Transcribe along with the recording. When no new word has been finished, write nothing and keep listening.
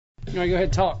You want to go ahead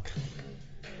and talk?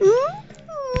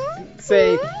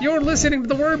 Say, you're listening to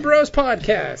the Word Bros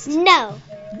podcast. No.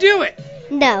 Do it.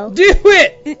 No. Do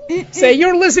it. Say,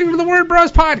 you're listening to the Word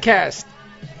Bros podcast.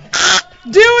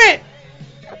 Do it.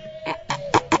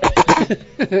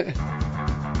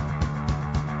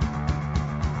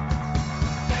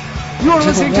 You're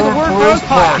listening to the Word Bros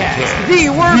podcast.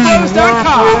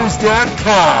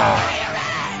 TheWordBros.com.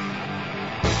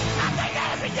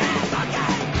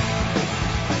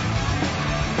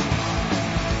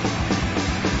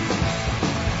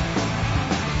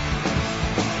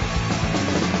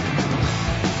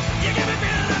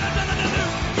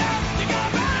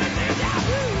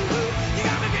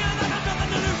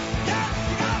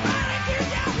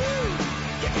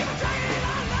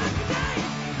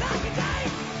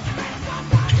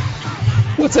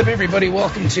 What's up, everybody?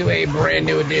 Welcome to a brand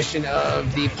new edition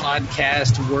of the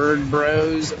podcast Word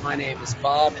Bros. My name is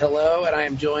Bob. Hello, and I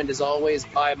am joined, as always,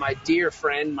 by my dear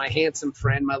friend, my handsome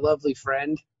friend, my lovely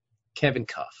friend, Kevin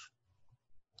Cuff.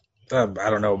 I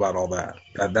don't know about all that.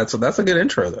 That's a good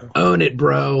intro, though. Own it,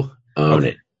 bro. Own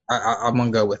it. I'm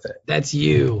gonna go with it. That's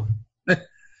you.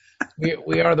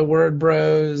 we are the Word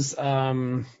Bros.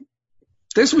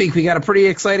 This week we got a pretty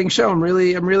exciting show. I'm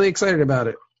really excited about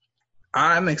it.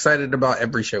 I'm excited about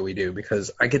every show we do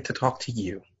because I get to talk to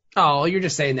you. Oh, you're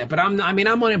just saying that, but I'm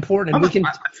unimportant.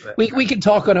 We can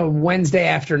talk on a Wednesday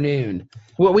afternoon.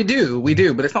 Well, we do,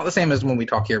 but it's not the same as when we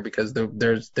talk here because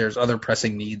there's other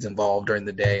pressing needs involved during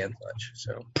the day and such.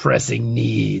 So pressing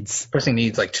needs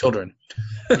like children.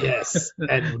 Yes,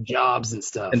 and jobs and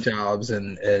stuff. And jobs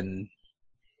and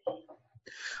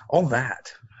all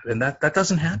that. And that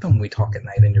doesn't happen when we talk at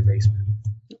night in your basement.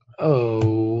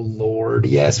 Oh, Lord.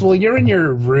 Yes. Well, you're in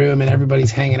your room and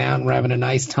everybody's hanging out and we're having a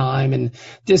nice time. And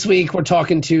this week we're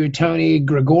talking to Tony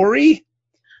Gregori. I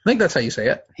think that's how you say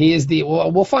it. He is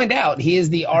we'll find out. He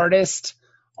is the artist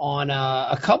on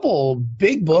a couple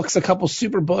big books, a couple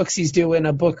super books. He's doing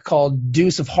a book called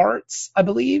Deuce of Hearts, I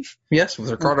believe. Yes,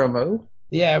 with Ricardo Mo.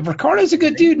 Yeah, Ricardo's a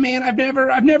good dude, man. I've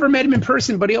never met him in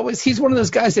person, but he's one of those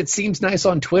guys that seems nice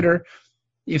on Twitter.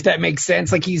 If that makes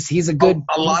sense, like he's a good.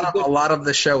 A lot of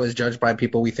the show is judged by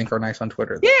people we think are nice on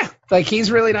Twitter. Yeah, like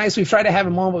he's really nice. We've tried to have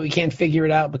him on, but we can't figure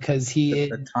it out because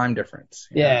the time difference.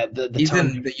 Yeah, he's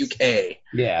in the UK.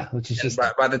 Yeah, which is just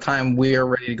by the time we are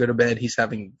ready to go to bed, he's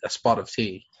having a spot of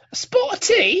tea. A spot of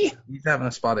tea? He's having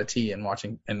a spot of tea and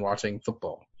watching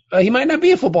football. He might not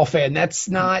be a football fan. That's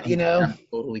not, I'm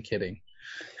totally kidding.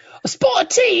 A spot of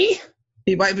tea?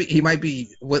 He might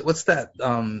be. What's that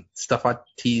stuff I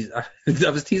tease? I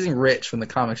was teasing Rich from the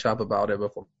comic shop about it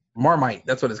before. Marmite,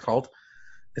 that's what it's called.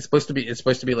 It's supposed to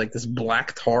be like this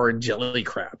black tar jelly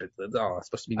crap. It's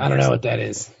supposed to be. I don't know what that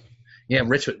is. Yeah,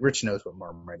 Rich knows what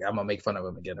Marmite. I'm gonna make fun of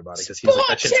him again about it because he's like,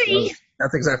 that shit's gross.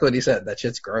 That's exactly what he said. That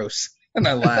shit's gross. And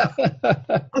I laughed.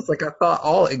 I was like, I thought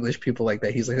all English people like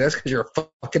that. He's like, that's because you're a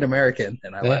fucking American.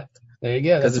 And I laughed. There you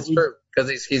go. Because it's true.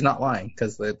 Because he's not lying.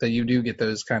 Because you do get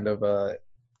those kind of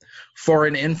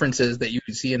foreign inferences that you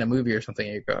can see in a movie or something.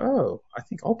 And you go, oh, I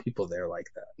think all people there like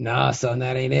that. Nah, son,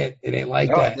 that ain't it. It ain't like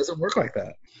that. that. It doesn't work like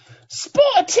that.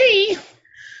 Spot tea.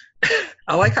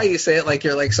 I like how you say it like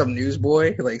you're like some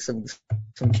newsboy, like some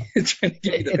kid trying to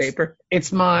give you the paper.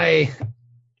 It's my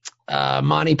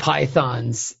Monty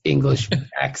Python's English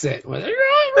accent. That's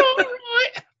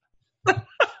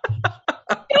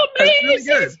really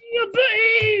good.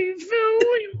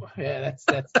 Yeah,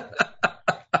 that's.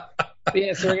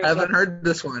 Yeah, so I haven't heard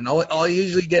this one. All I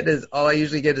usually get is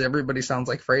everybody sounds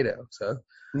like Fredo. So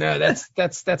no,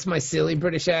 that's my silly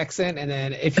British accent. And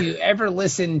then if you're ever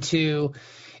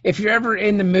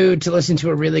in the mood to listen to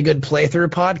a really good playthrough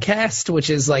podcast, which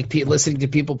is like listening to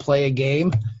people play a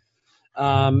game.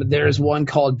 There's one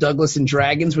called Douglas and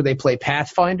Dragons where they play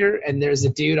Pathfinder, and there's a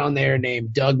dude on there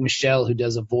named Doug Michelle who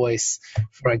does a voice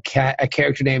for a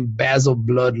character named Basil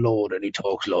Bloodlord, and he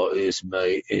talks like this,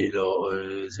 mate,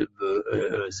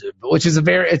 which is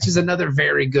another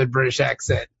very good British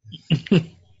accent.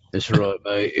 That's right,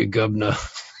 mate, governor.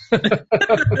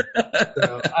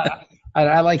 So,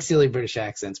 I like silly British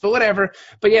accents, but whatever.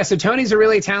 But yeah, so Tony's a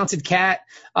really talented cat.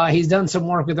 He's done some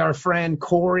work with our friend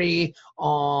Corey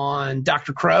on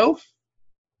Dr. Crow.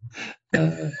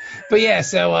 But yeah,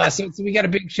 so we got a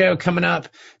big show coming up.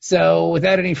 So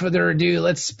without any further ado,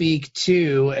 let's speak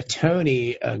to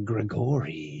Tony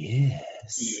Gregori.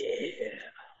 Yes. Yeah.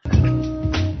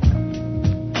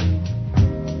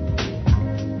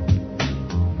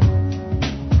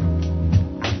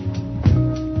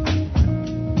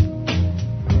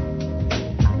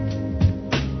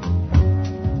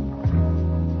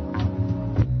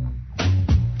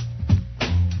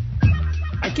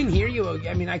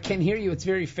 I mean, I can hear you. It's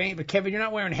very faint. But Kevin, you're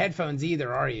not wearing headphones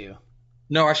either, are you?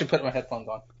 No, I should put my headphones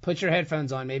on. Put your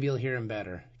headphones on. Maybe you'll hear him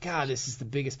better. God, this is the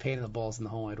biggest pain in the balls in the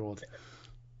whole wide world.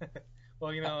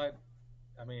 Well,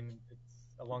 I mean, it's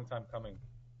a long time coming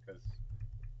because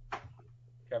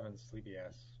Kevin's sleepy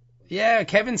ass. Yeah,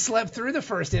 Kevin slept through the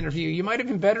first interview. You might have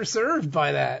been better served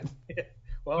by that.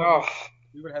 Well,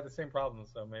 we would have the same problem,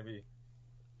 so maybe.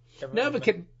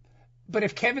 But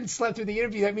if Kevin slept through the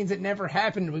interview, that means it never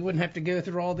happened. We wouldn't have to go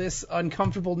through all this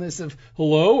uncomfortableness of,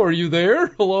 hello, are you there?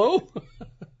 Hello?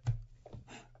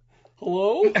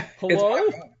 Hello? Hello?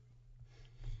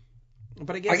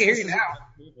 But I guess I can hear you now.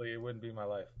 It wouldn't be my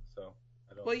life, so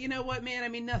I don't. Well, you know what, man? I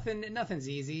mean, nothing's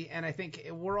easy, and I think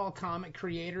we're all comic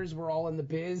creators. We're all in the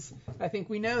biz. I think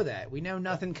we know that. We know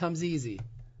nothing comes easy.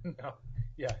 No.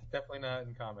 Yeah, definitely not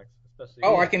in comics.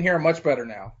 I can hear much better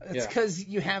now. It's because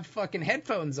you have fucking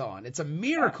headphones on. It's a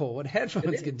miracle what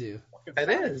headphones can do. It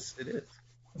is.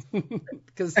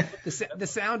 Because the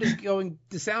sound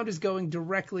is going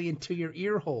directly into your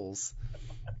ear holes.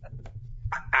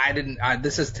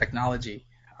 This is technology.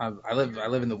 I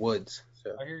live in the woods.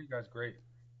 So. I hear you guys great.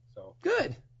 So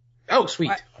good. Oh,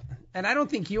 sweet. And I don't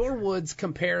think your woods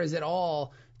compares at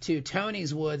all to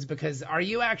Tony's woods, because are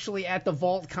you actually at the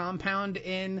Vault compound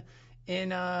in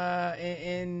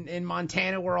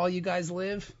Montana where all you guys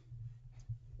live?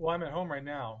 Well, I'm at home right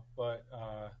now, but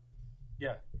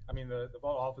yeah, I mean the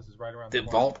Vault office is right around the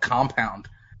corner. Vault compound.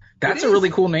 That's a really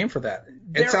cool name for that.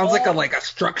 It sounds like a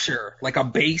structure, like a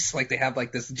base, like they have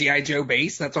like this G.I. Joe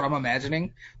base. That's what I'm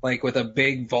imagining, like with a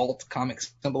big Vault comic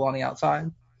symbol on the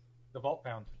outside. The Vault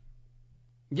Pound.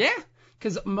 Yeah,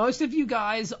 because most of you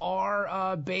guys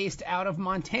are based out of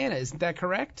Montana. Isn't that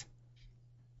correct?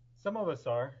 Some of us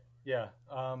are, yeah.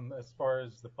 As far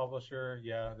as the publisher,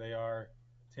 yeah, they are.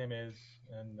 Tim is,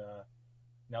 and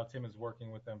now Tim is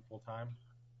working with them full time,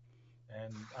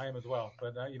 and I am as well.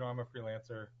 But I'm a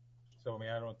freelancer, so I mean,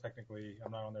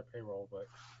 I'm not on their payroll, but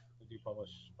they do publish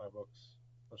my books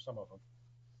for some of them.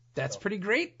 That's pretty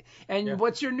great. And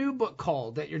what's your new book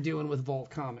called that you're doing with Vault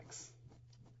Comics?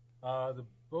 The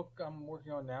book I'm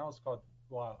working on now is called.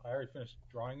 Well, I already finished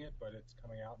drawing it, but it's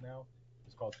coming out now.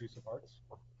 It's called Deuce of Hearts.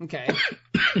 Okay.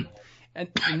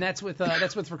 and that's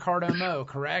with Ricardo Mo,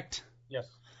 correct? Yes.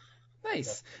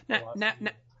 Nice. Yes. Now,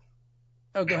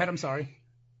 oh, go ahead. I'm sorry.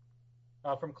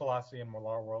 From Colossi and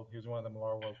Millar World. He was one of the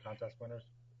Millar World contest winners.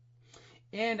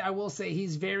 And I will say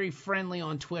he's very friendly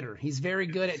on Twitter. He's very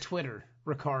good at Twitter,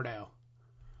 Ricardo.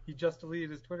 He just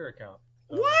deleted his Twitter account.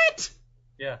 So. What?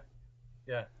 Yeah.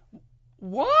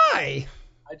 Why?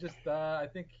 I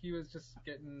think he was just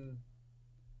getting.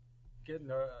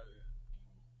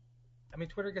 I mean,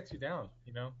 Twitter gets you down,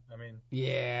 I mean.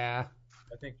 Yeah.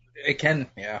 I think it can.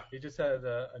 Yeah. He just had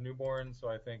a newborn, so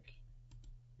I think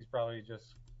he's probably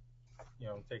just,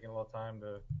 taking a little time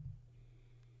to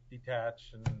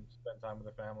detach and spend time with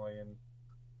the family and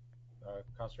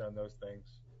concentrate on those things.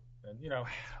 And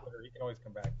Twitter, you can always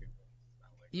come back to.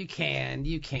 You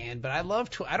can, but I love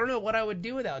Twitter. I don't know what I would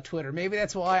do without Twitter. Maybe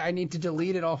that's why I need to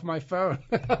delete it off my phone.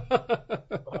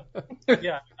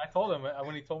 Yeah, I told him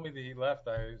when he told me that he left,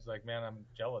 I was like, man, I'm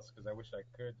jealous because I wish I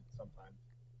could sometimes,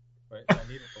 but I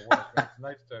need it for work. But it's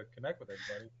nice to connect with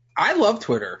everybody. I love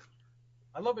Twitter.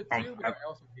 I love it too, but I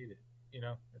also hate it.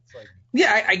 It's like.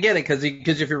 Yeah, I get it because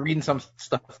if you're reading some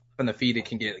stuff in the feed, it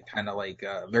can get kind of like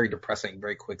very depressing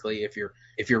very quickly. If you're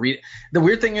reading, the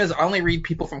weird thing is I only read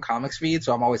people from comics feed,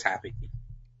 so I'm always happy.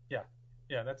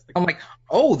 Yeah, that's the. I'm like,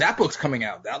 oh, that book's coming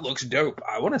out. That looks dope.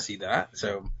 I want to see that.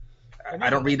 So I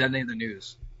don't read any of the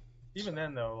news. Even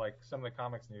then, though, like some of the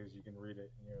comics news, you can read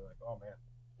it and you're like, oh man,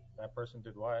 that person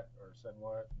did what or said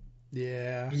what.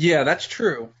 Yeah, that's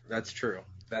true.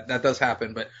 That does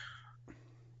happen, but.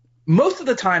 Most of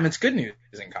the time, it's good news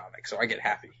in comics, so I get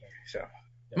happy. So,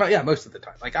 yeah, most of the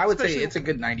time. Like, I would say it's a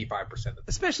good 95% of the time.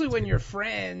 Especially when your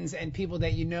friends and people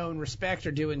that you know and respect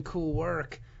are doing cool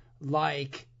work,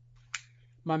 like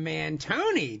my man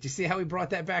Tony. Did you see how we brought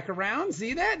that back around?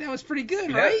 See that? That was pretty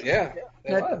good, right? Yeah.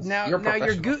 Now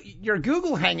your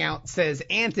Google Hangout says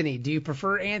Anthony. Do you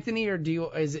prefer Anthony, or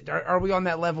are we on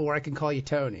that level where I can call you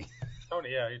Tony?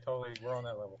 Tony, yeah, we're on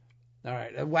that level. All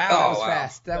right. Wow,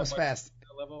 fast. That was fast.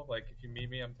 Level, like if you meet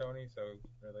me, I'm Tony. So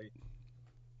really,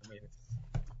 I mean,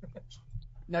 it's.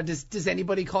 Now, does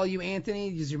anybody call you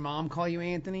Anthony? Does your mom call you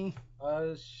Anthony?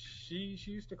 She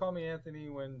used to call me Anthony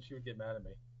when she would get mad at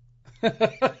me.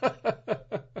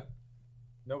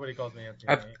 Nobody calls me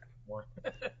Anthony anymore.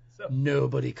 So,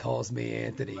 nobody calls me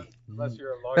Anthony. Unless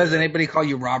you're a lawyer. Does anybody call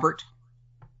you Robert?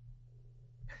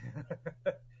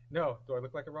 No. Do I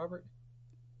look like a Robert?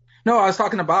 No, I was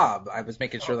talking to Bob. I was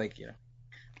making sure,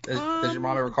 Does your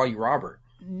mom ever call you Robert?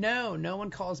 No, no one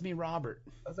calls me Robert.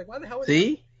 I was like, why the hell would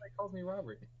See? calls me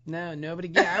Robert? No, nobody.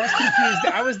 Yeah, I was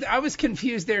confused. I was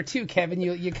confused there too, Kevin.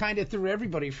 You kind of threw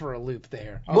everybody for a loop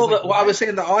there. I was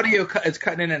saying the audio is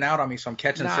cutting in and out on me, so I'm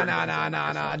catching.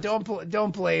 No.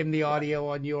 Don't blame the audio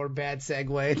on your bad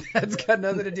segue. That's got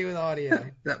nothing to do with audio.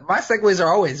 My segues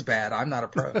are always bad. I'm not a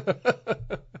pro.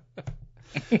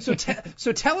 So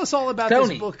tell us all about Tony.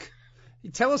 this book.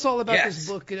 Tell us all about this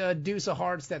book, Deuce of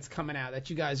Hearts, that's coming out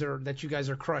that you guys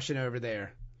are crushing over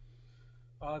there.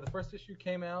 The first issue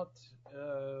came out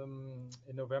in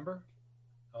November.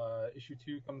 Issue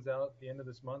 2 comes out at the end of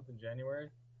this month in January.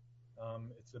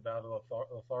 It's about a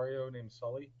Lothario named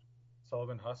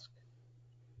Sullivan Husk,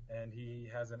 and he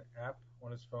has an app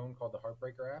on his phone called the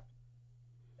Heartbreaker app,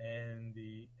 and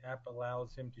the app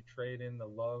allows him to trade in the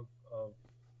love of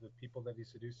the people that he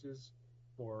seduces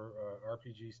for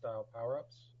RPG style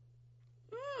power-ups.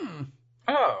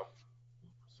 Oh.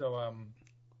 So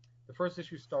the first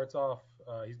issue starts off,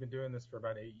 he's been doing this for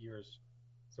about 8 years.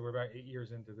 So we're about 8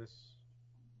 years into his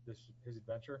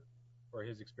adventure, or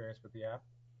his experience with the app.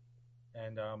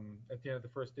 And at the end of the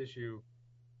first issue,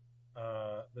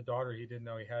 the daughter he didn't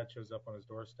know he had shows up on his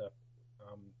doorstep.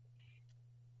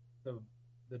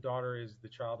 The daughter is the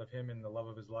child of him and the love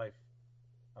of his life.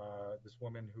 This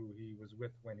woman who he was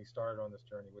with when he started on this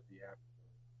journey with the app.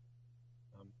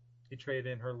 He traded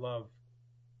in her love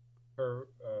for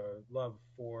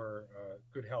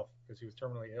good health, because he was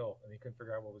terminally ill and he couldn't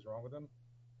figure out what was wrong with him.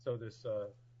 So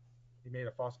he made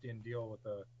a Faustian deal with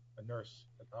a nurse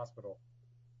at the hospital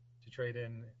to trade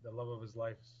in the love of his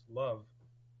life's love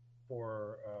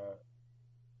for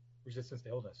resistance to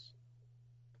illness.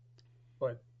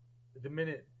 But the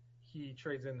minute he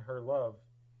trades in her love,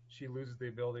 she loses the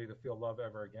ability to feel love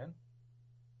ever again.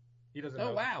 He doesn't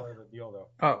know this part of the deal, though.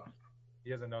 Oh. He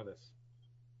doesn't know this.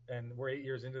 And we're 8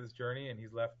 years into this journey, and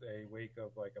he's left a wake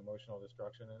of like emotional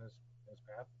destruction in his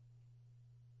path,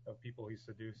 of people he's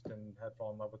seduced and had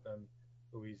fallen in love with them,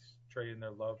 who he's traded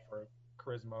their love for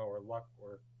charisma or luck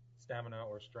or stamina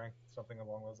or strength, something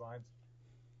along those lines.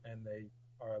 And they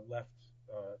are left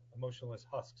emotionless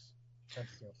husks. Hence,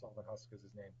 Sullivan Husk is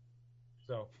his name.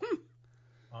 So,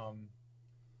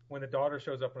 when the daughter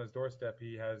shows up on his doorstep,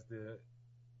 he has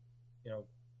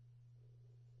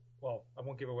well, I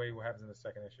won't give away what happens in the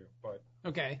second issue, but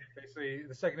okay. Basically,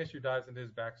 the second issue dives into his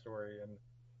backstory and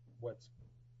what's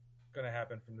going to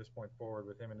happen from this point forward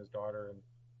with him and his daughter and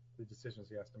the decisions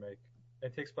he has to make.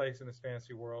 It takes place in this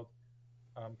fantasy world,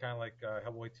 kind of like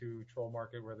Hellboy 2 Troll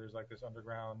Market, where there's like this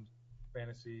underground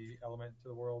fantasy element to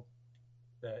the world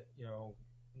that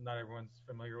not everyone's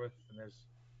familiar with, and there's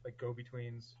like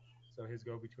go-betweens. So his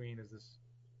go-between is this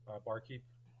barkeep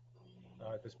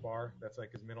at this bar that's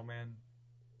like his middleman,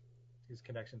 his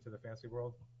connection to the fantasy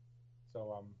world.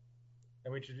 So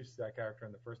and we introduced that character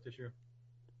in the first issue.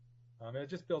 And it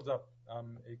just builds up.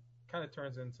 It kind of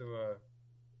turns into a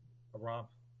romp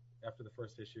after the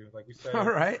first issue. Like we said, all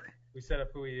right. We set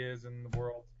up who he is in the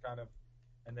world, kind of,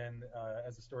 and then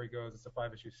as the story goes, it's a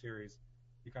 5-issue series.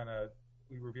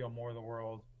 We reveal more of the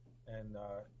world, and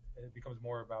it becomes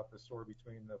more about the story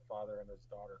between the father and his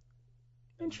daughter.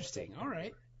 Interesting. All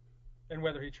right. And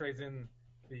whether he trades in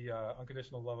the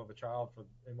unconditional love of a child for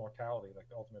immortality, like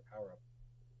the ultimate power-up,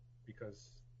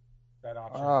 because that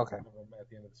option is at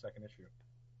the end of the second issue.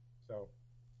 So,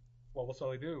 what will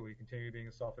Sully do? Will he continue being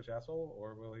a selfish asshole,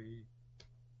 or will he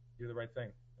do the right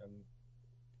thing? And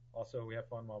also, we have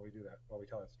fun while we do that, while we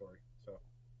tell that story. So,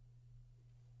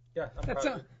 yeah, I'm proud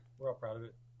of it. We're all proud of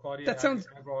it. Claudia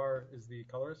Aguilar is the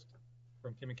colorist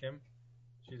from Kim and Kim.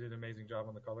 She did an amazing job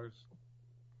on the colors.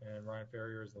 And Ryan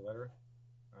Ferrier is the letterer.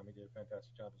 He did a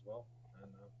fantastic job as well.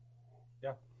 And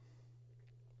yeah.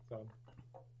 So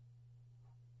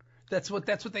that's what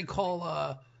they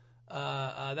call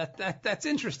that's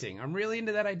interesting. I'm really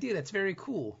into that idea. That's very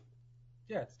cool.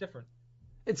 Yeah, it's different.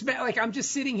 It's like I'm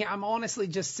just sitting here. I'm honestly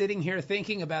just sitting here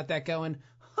thinking about that, going,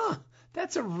 huh?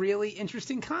 That's a really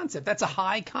interesting concept. That's a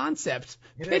high concept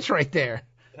pitch right there.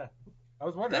 Yeah, I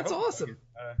was wondering. That's awesome.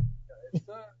 It's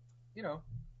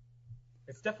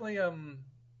it's definitely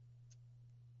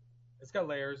it's got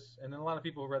layers, and then a lot of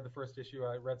people who read the first issue.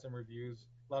 I read some reviews.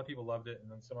 A lot of people loved it,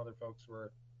 and then some other folks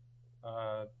were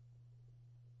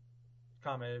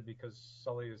commented because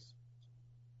Sully is,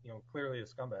 clearly a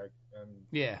scumbag, and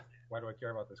yeah, why do I care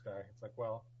about this guy? It's like,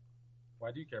 well,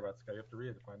 why do you care about this guy? You have to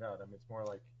read it to find out. I mean, it's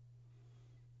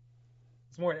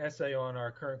more an essay on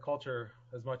our current culture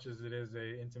as much as it is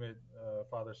a intimate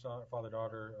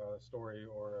father-daughter story,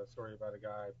 or a story about a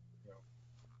guy,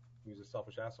 who's a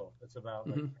selfish asshole. It's about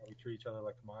how we treat each other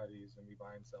like commodities, and we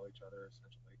buy and sell each other,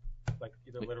 essentially. like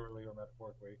either literally or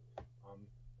metaphorically.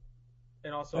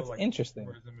 And also That's like interesting.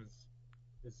 tourism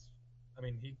is I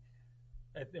mean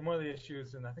in one of the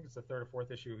issues, and I think it's the third or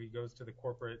fourth issue, he goes to the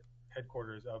corporate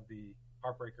headquarters of the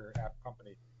Heartbreaker app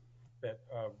company that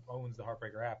owns the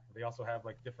Heartbreaker app. They also have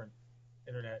like different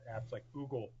internet apps like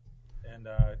Google and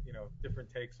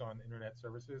different takes on internet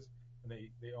services, and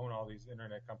they own all these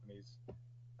internet companies,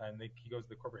 and he goes to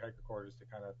the corporate headquarters to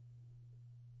kind of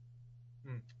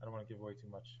I don't want to give away too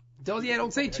much.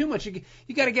 Don't say too much. You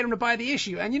got to get them to buy the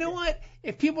issue. And you know what?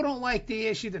 If people don't like the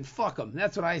issue, then fuck them.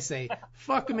 That's what I say.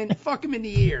 Fuck them in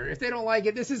the ear. If they don't like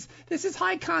it, this is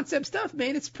high concept stuff,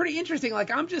 man. It's pretty interesting.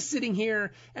 Like, I'm just sitting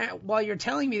here while you're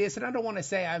telling me this, and I don't want to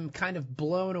say I'm kind of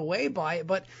blown away by it,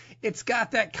 but it's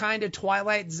got that kind of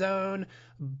Twilight Zone,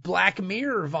 Black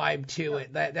Mirror vibe to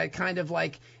it. That kind of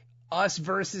like us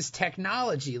versus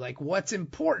technology, like what's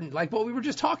important, like what we were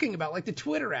just talking about, like the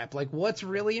Twitter app, like what's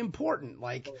really important,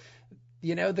 like,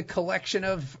 the collection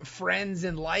of friends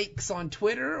and likes on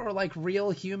Twitter, or like real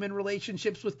human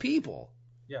relationships with people.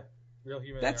 Yeah, real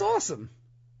human. That's awesome.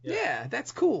 Yeah,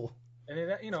 that's cool. And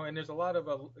and there's a lot of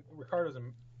Ricardo's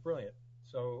brilliant.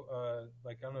 So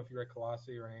like I don't know if you read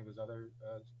Colossi or any of his other.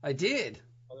 I did.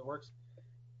 Other works.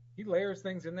 He layers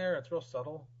things in there. It's real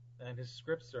subtle. And his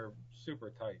scripts are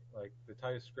super tight, like the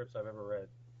tightest scripts I've ever read,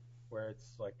 where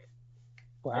it's like,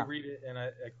 wow. I read it and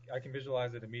I can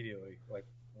visualize it immediately, like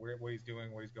what he's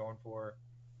doing, what he's going for.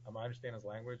 I understand his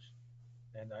language,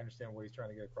 and I understand what he's trying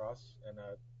to get across. And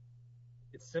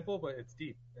it's simple, but it's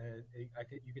deep. And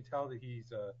you can tell that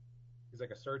he's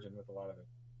like a surgeon with a lot of it.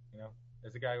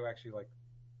 As a guy who actually like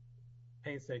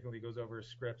painstakingly goes over his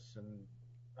scripts, and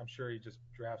I'm sure he just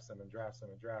drafts them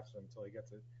until he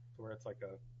gets it to where it's like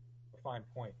a fine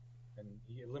point, and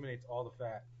he eliminates all the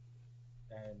fat.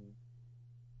 And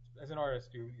as an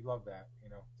artist, you love that.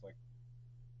 It's like,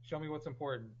 show me what's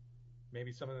important,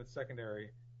 maybe some of it's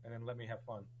secondary, and then let me have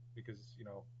fun, because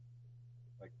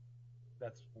like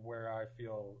that's where I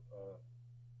feel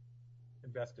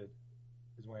invested,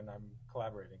 is when I'm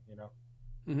collaborating.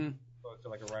 Mm-hmm. So to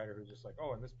like a writer who's just like,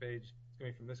 oh, on this page it's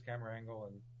gonna be from this camera angle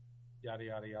and yada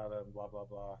yada yada and blah blah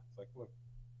blah. It's like, look,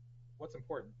 what's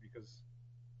important, because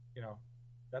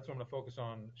that's what I'm going to focus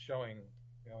on showing,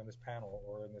 in this panel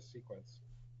or in this sequence.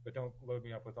 But don't load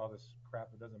me up with all this crap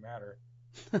that doesn't matter.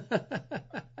 It's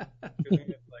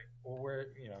like, well,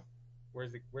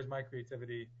 where's my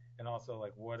creativity? And also,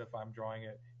 like, what if I'm drawing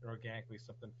it and organically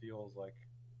something feels like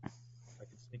I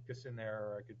could sneak this in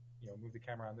there, or I could, move the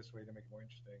camera on this way to make it more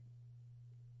interesting.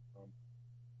 I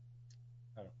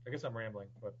don't know. I guess I'm rambling,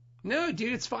 but no,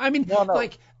 dude, it's fine. I mean, no.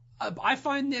 Like. I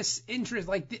find this interest,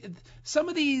 like some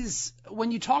of these,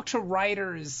 when you talk to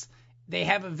writers, they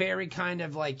have a very kind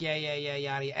of like, yeah,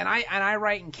 yada. And I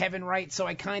write and Kevin writes, so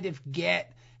I kind of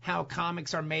get how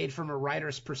comics are made from a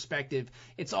writer's perspective.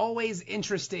 It's always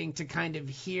interesting to kind of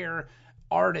hear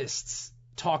artists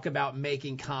talk about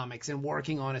making comics and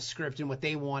working on a script and what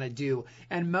they want to do.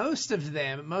 And most of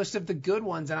the good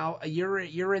ones, and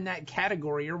you're in that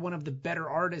category. You're one of the better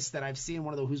artists that I've seen,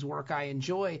 one of whose work I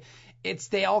enjoy.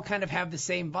 They all kind of have the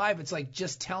same vibe. It's like,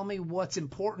 just tell me what's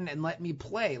important and let me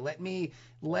play.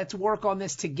 Let's work on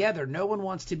this together. No one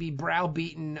wants to be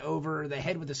browbeaten over the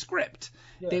head with a script.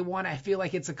 Yeah. They want to feel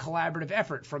like it's a collaborative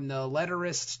effort, from the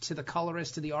letterist to the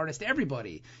colorist to the artist,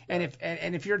 everybody. And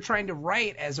if you're trying to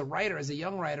write as a writer, as a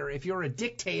young writer, if you're a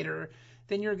dictator,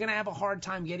 then you're going to have a hard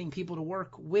time getting people to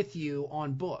work with you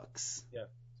on books. Yeah,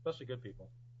 especially good people.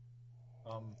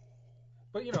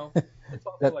 But it's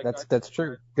also that's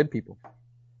true. Good people.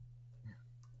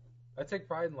 I take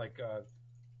pride in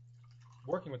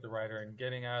working with the writer and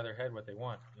getting out of their head what they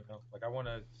want. Like I want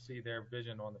to see their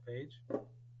vision on the page.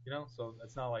 So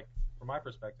it's not like, from my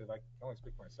perspective, I can only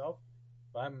speak for myself.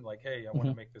 But I'm like, hey, I want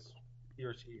to make this he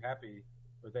or she happy,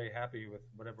 or they happy with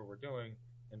whatever we're doing,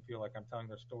 and feel like I'm telling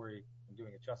their story and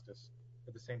doing it justice.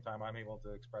 At the same time, I'm able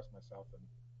to express myself and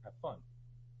have fun.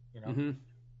 Mm-hmm.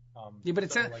 Yeah, but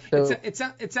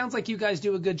it sounds like you guys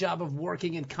do a good job of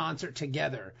working in concert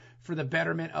together for the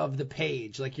betterment of the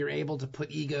page. Like, you're able to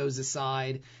put egos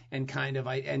aside and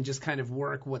just kind of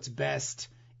work what's best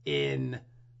in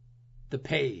the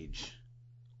page.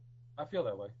 I feel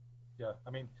that way. Yeah,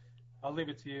 I mean, I'll leave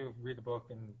it to you. Read the book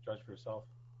and judge for yourself.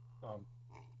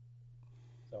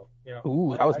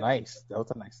 Ooh, that was nice. That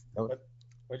was nice. What'd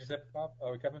you say, Bob?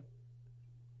 Kevin?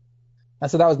 I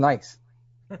said that was nice.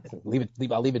 I'll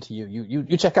leave it to you.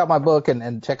 You check out my book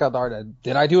and check out the art.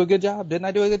 Did I do a good job? Didn't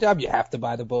I do a good job? You have to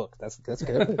buy the book. That's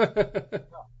good.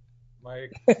 Am I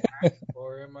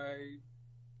or am I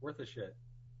worth a shit?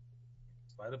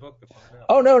 Buy the book to find out.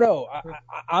 Oh no.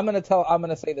 I'm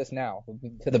gonna say this now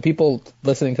to the people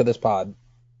listening to this pod.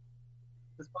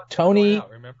 This book's Tony going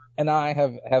out, remember? and I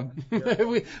have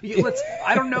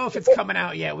I don't know if it's coming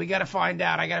out yet. We got to find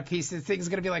out. I got a piece. This thing's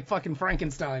gonna be like fucking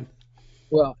Frankenstein.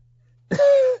 well.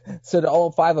 So to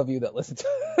all 5 of you that listen to,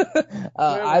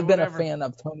 I've been whatever. a fan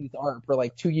of Tony's art for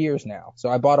like 2 years now. So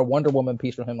I bought a Wonder Woman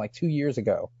piece from him like 2 years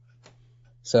ago.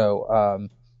 So,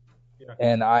 Yeah.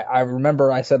 and I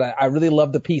remember I said I really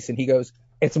love the piece, and he goes,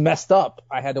 "It's messed up.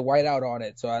 I had to white out on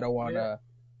it, so I don't want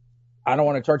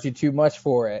to charge you too much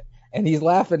for it." And he's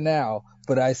laughing now,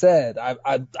 but I said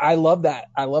I love that.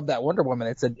 I love that Wonder Woman.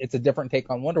 It's a different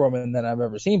take on Wonder Woman than I've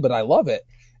ever seen, but I love it.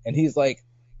 And he's like,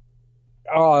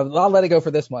 "Oh, I'll let it go for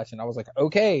this much." And I was like,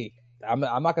 "Okay, I'm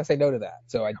not gonna say no to that."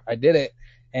 So I did it,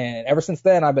 and ever since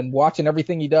then I've been watching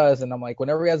everything he does. And I'm like,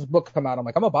 whenever he has a book come out, I'm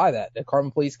like, I'm gonna buy that. The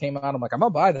Carbon Police came out, I'm like, I'm gonna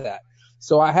buy that.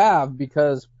 So I have,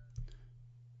 because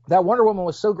that Wonder Woman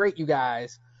was so great, you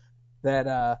guys, that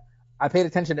I paid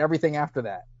attention to everything after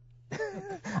that.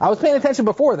 I was paying attention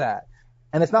before that,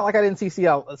 and it's not like I didn't see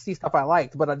stuff I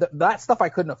liked, but that stuff I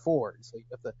couldn't afford. So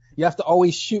you have to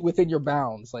always shoot within your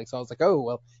bounds. Like, so I was like, oh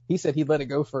well, he said he'd let it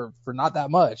go for not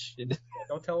that much. Yeah,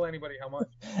 don't tell anybody how much.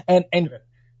 and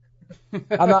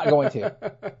I'm not going to.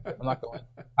 I'm not going.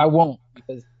 I won't,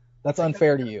 because that's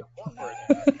unfair to you.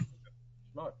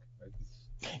 Schmuck.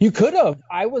 You could have.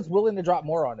 I was willing to drop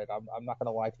more on it. I'm not going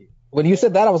to lie to you. When you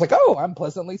said that, I was like, oh, I'm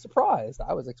pleasantly surprised.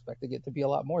 I was expecting it to be a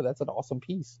lot more. That's an awesome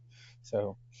piece.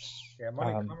 So, Yeah,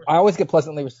 money. I always get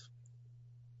pleasantly.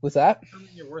 What's that?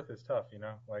 Something your worth is tough, you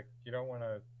know. Like, you don't want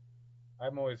to.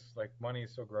 I'm always like, money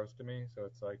is so gross to me, so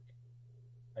it's like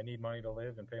I need money to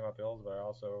live and pay my bills, but I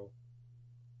also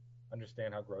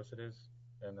understand how gross it is,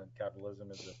 and then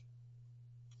capitalism is a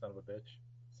son of a bitch.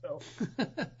 So,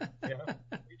 yeah,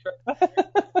 we try to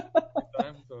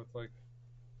time, so it's like,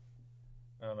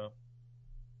 I don't know.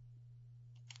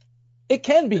 It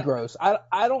can be gross.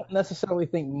 I don't necessarily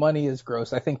think money is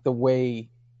gross. I think the way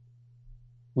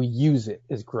we use it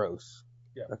is gross.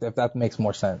 Yeah. If that makes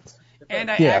more sense. And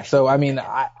So I mean,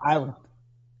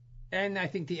 And I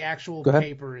think the actual Go ahead.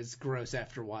 paper is gross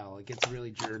after a while. It gets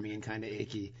really germy and kind of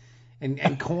icky.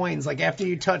 And coins, like after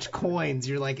you touch coins,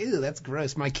 you're like, ew, that's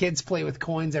gross. My kids play with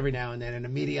coins every now and then, and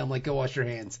immediately I'm like, go wash your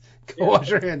hands. Go wash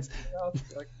your hands.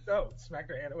 Like, oh, smack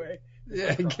their hand away.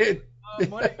 Yeah, kid.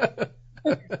 Money.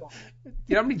 You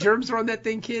know how many germs are on that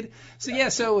thing, kid? So yeah,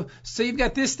 so you've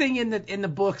got this thing in the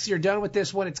books. You're done with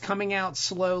this one. It's coming out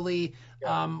slowly.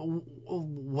 Yeah.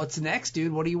 What's next,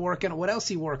 dude? What are you working on? What else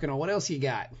are you working on? What else you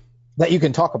got? that you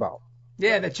can talk about.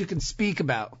 Yeah, that you can speak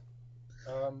about.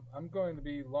 I'm going to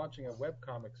be launching a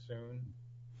webcomic soon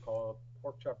called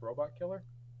Pork Chop Robot Killer.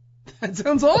 That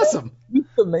sounds awesome.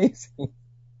 It's amazing.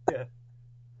 Yeah.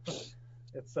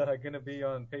 It's going to be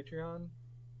on Patreon.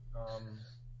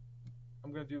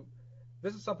 I'm going to do.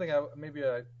 This is something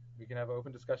we can have an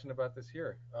open discussion about this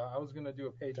here. I was going to do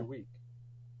a page a week.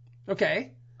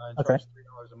 Okay. And charge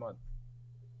 $3 a month.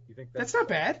 You think That's not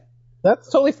bad. That's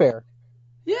totally fair.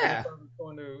 Yeah. I'm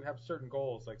going to have certain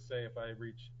goals, like say if I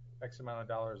reach X amount of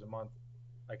dollars a month,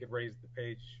 I could raise the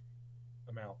page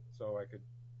amount. So I could,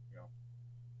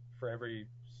 for every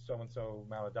so-and-so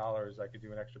amount of dollars, I could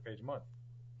do an extra page a month.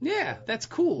 Yeah, that's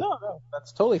cool. No,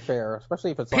 that's totally fair,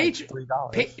 especially if it's like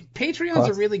 $3. Patreon's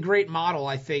a really great model,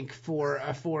 I think, for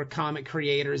comic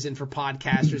creators and for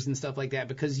podcasters and stuff like that,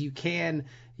 because you can,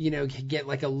 get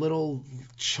like a little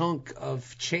chunk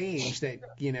of change that,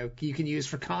 you can use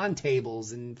for con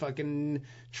tables and fucking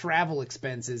travel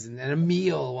expenses and a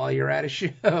meal while you're at a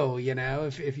show,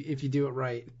 if you do it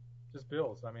right. Just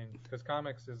bills. I mean, because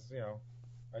comics is,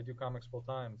 I do comics full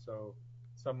time, so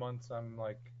some months I'm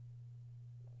like,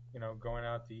 going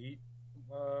out to eat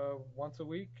once a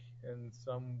week, and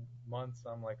some months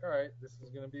I'm like, all right, this is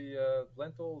going to be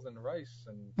lentils and rice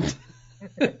and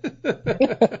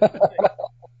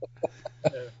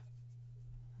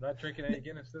not drinking any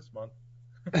Guinness this month.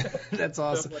 That's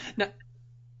awesome.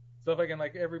 So if I can,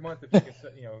 like, every month, if you can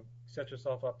set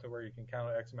yourself up to where you can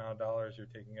count X amount of dollars you're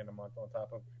taking in a month on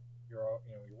top of your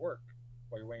work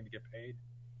while you're waiting to get paid.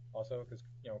 Also, because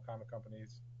comic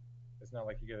companies, it's not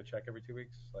like you get a check every 2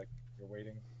 weeks. Like, you're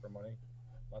waiting for money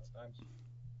lots of times.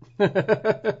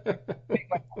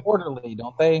 Like quarterly,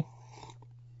 don't they?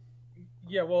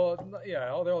 Yeah, well, yeah,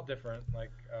 they're all different.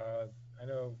 Like, I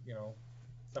know,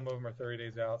 some of them are 30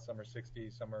 days out, some are 60,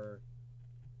 some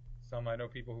I know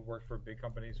people who work for big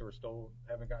companies who are still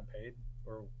haven't gotten paid,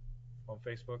 or on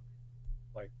Facebook,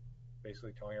 like,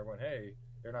 basically telling everyone, hey,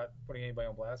 they're not putting anybody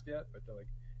on blast yet, but they're like,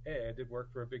 hey, I did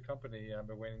work for a big company, and I've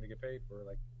been waiting to get paid for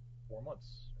like 4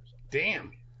 months or something.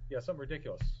 Damn. Yeah, something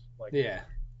ridiculous. Like, Yeah.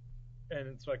 and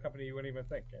it's like a company you wouldn't even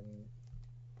think. And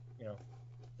you know,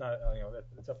 it's not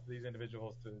it's up to these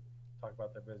individuals to talk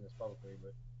about their business publicly,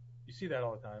 but you see that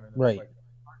all the time, and Right. it's like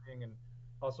frustrating and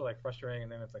also like frustrating.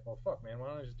 And then it's like, well, fuck, man, why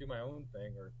don't I just do my own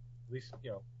thing, or at least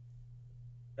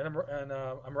And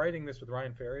I'm writing this with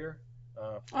Ryan Ferrier.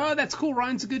 Oh, that's cool.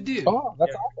 Ryan's a good dude. Oh,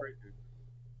 that's yeah, awesome. great dude.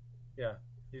 Yeah,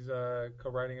 he's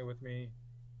co-writing it with me,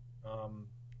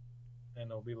 and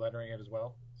he'll be lettering it as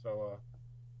well. So,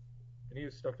 and he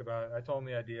was stoked about it. I told him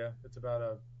the idea. It's about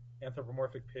a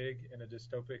anthropomorphic pig in a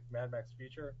dystopic Mad Max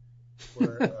future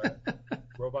where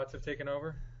robots have taken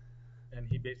over, and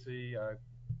he basically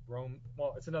roam.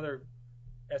 Well, it's another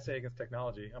essay against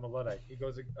technology. I'm a Luddite. He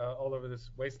goes all over this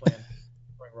wasteland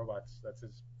destroying robots. That's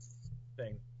his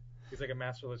thing. He's like a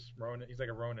masterless Ronin. He's like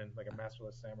a Ronin, like a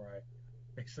masterless samurai,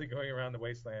 basically going around the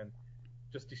wasteland,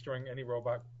 just destroying any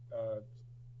robot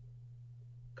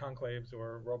conclaves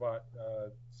or robot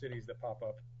cities that pop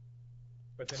up.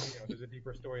 But then there's a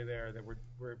deeper story there that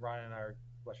we're Ryan and I are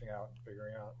fleshing out and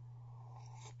figuring out.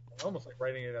 Almost like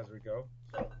writing it as we go.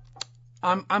 So.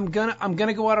 I'm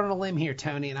gonna go out on a limb here,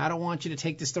 Tony, and I don't want you to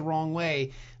take this the wrong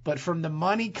way, but from the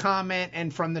money comment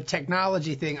and from the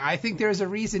technology thing, I think there's a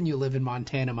reason you live in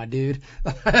Montana, my dude.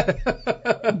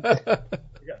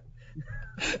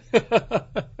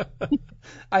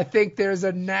 I think there's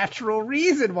a natural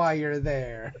reason why you're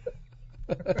there.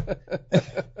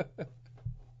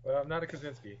 Well, I'm not a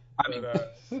Kaczynski.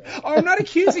 I'm not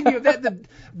accusing you of that.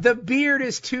 The beard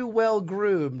is too well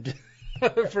groomed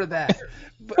for that.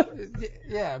 But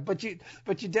yeah, but you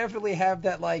definitely have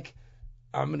that, like,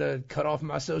 I'm gonna cut off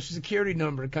my social security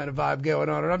number kind of vibe going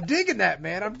on, and I'm digging that,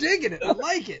 man. I'm digging it. I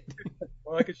like it.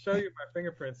 Well, I could show you my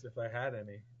fingerprints if I had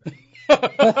any.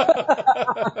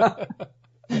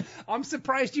 I'm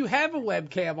surprised you have a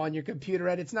webcam on your computer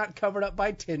and it's not covered up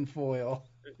by tinfoil.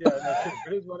 Yeah, no,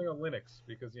 it is running on Linux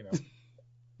because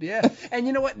Yeah, and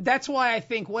you know what? That's why I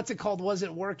think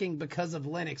wasn't working because of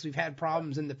Linux. We've had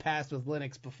problems in the past with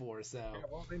Linux before, so. Yeah,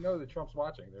 well, they know that Trump's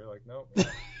watching. They're like, no.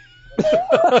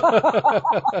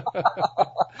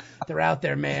 They're out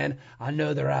there, man. I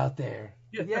know they're out there.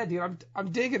 Yeah, dude,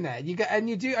 I'm digging that. You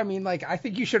do. I mean, like, I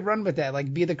think you should run with that.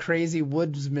 Like, be the crazy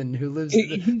woodsman who lives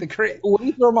the crazy. What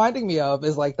he's reminding me of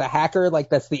is like the hacker, like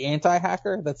that's the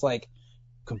anti-hacker. That's like,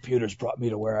 computers brought me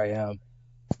to where I am,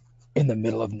 in the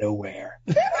middle of nowhere.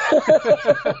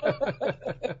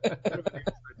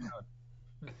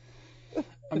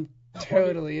 I'm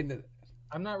totally into it.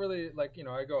 I'm not really like,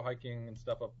 I go hiking and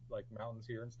stuff up like mountains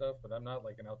here and stuff, but I'm not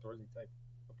like an outdoorsy type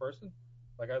of person.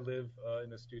 Like I live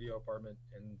in a studio apartment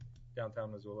in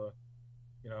downtown Missoula,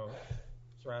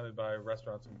 surrounded by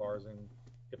restaurants and bars and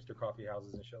hipster coffee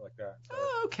houses and shit like that. So,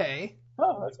 Oh, okay.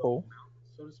 Oh, that's cool.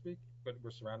 mountains, so to speak, but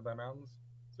we're surrounded by mountains,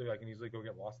 so I can easily go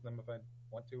get lost in them if I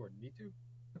want to or need to.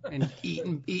 And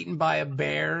eaten by a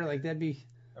bear, like that'd be.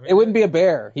 I mean, It wouldn't be a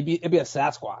bear. It'd be a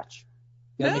Sasquatch.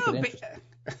 You gotta make it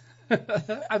No,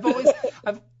 interesting.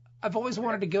 I've always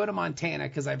wanted to go to Montana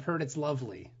because I've heard it's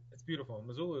lovely. It's beautiful.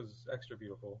 Missoula is extra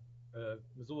beautiful.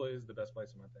 Missoula is the best place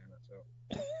in Montana. So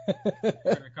if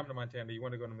you're gonna come to Montana, you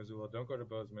want to go to Missoula. Don't go to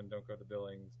Bozeman. Don't go to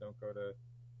Billings. Don't go to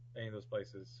any of those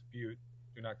places. Butte.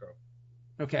 Do not go.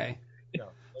 Okay. No.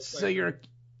 So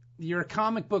you're a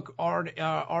comic book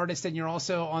artist, and you're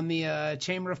also on the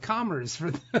Chamber of Commerce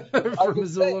for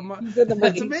Missoula.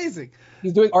 That's amazing.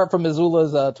 He's doing art for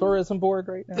Missoula's tourism board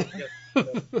right now. Yes.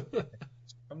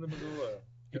 Come to Missoula.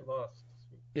 Get lost.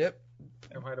 Yep.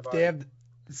 Come hide about They have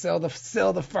sell the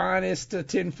finest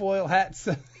tinfoil hats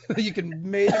you can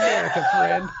made in America,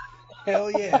 friend.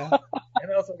 Hell yeah.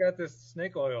 And I also got this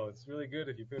snake oil. It's really good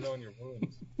if you put it on your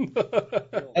wounds.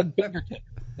 And fingertips.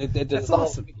 That's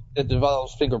awesome. It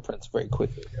develops fingerprints very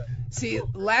quickly. See,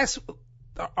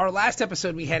 our last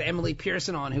episode we had Emily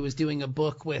Pearson on, who was doing a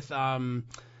book with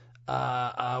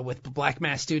Black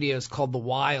Mass Studios called The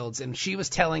Wilds, and she was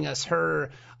telling us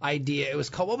her idea. It was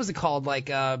called, what was it called? Like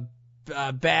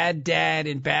Bad Dad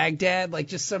in Baghdad, like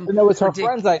just some. No, it's her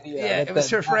friend's idea. Yeah, it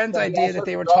was her friend's idea that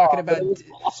they were talking about. It was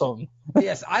awesome.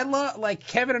 Yes, I love, like,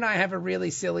 Kevin and I have a really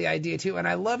silly idea too, and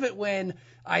I love it when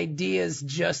ideas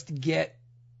just get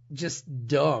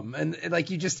dumb, and like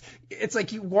it's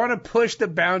like you want to push the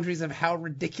boundaries of how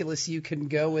ridiculous you can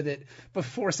go with it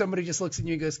before somebody just looks at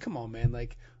you and goes, come on, man,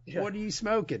 like, what are you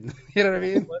smoking? You know what I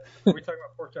mean? Are we talking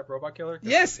about Pork Chop Robot Killer?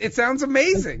 Yes, it sounds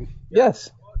amazing. Yes.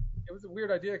 It was a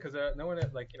weird idea because no one,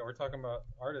 like, we're talking about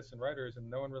artists and writers, and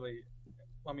no one really,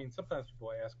 I mean, sometimes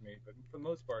people ask me, but for the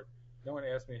most part, no one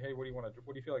asks me, hey, what do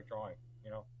you feel like drawing?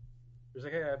 There's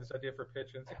like, hey, I have this idea for a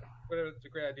pitch, and it's whether it's a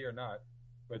great idea or not,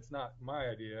 but it's not my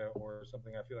idea or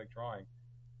something I feel like drawing.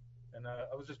 And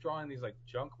I was just drawing these like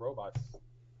junk robots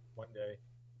one day.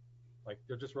 Like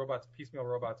they're just robots, piecemeal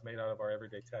robots made out of our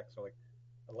everyday tech. So like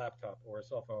a laptop or a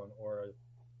cell phone or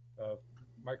a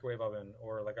microwave oven,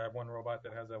 or like I have one robot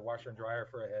that has a washer and dryer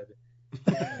for a head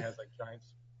and has like giant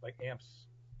like amps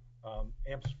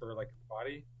for like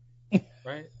body,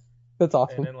 right? That's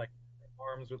awesome. And then like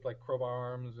arms with like crowbar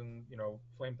arms and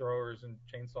flamethrowers and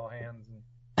chainsaw hands and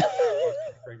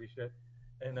crazy shit.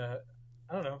 And I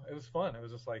don't know, it was fun. It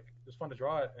was just like it was fun to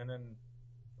draw it. And then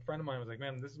a friend of mine was like,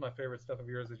 "Man, this is my favorite stuff of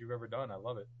yours that you've ever done. I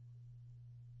love it."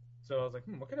 So I was like,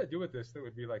 what could I do with this that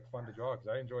would be like fun to draw? Because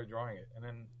I enjoy drawing it. And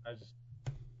then I just,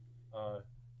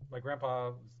 my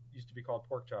grandpa used to be called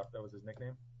Pork Chop. That was his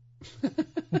nickname. He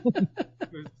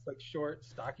was this like short,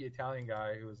 stocky Italian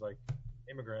guy who was like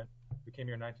immigrant who came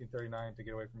here in 1939 to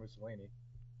get away from Mussolini.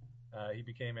 He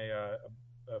became a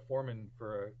foreman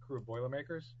for a crew of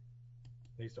Boilermakers.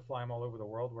 They used to fly him all over the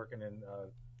world, working in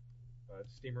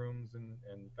steam rooms and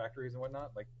factories and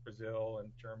whatnot, like Brazil and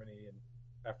Germany and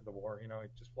after the war, he'd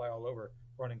just fly all over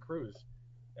running crews.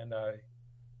 And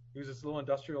he was this little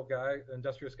industrious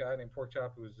guy named Pork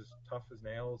Chop who was just tough as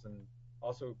nails and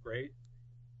also great,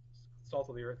 salt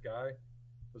of the earth guy.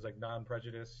 Was like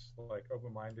non-prejudiced, like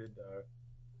open-minded,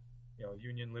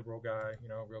 union liberal guy,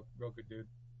 real good dude.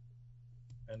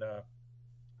 And I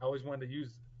always wanted to use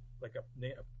like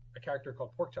a character called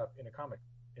Pork Chop in a comic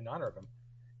in honor of him.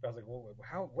 But I was like, well,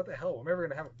 what the hell? I'm never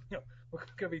gonna have, what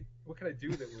could I do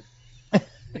that would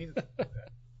mean that?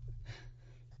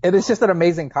 And it's just an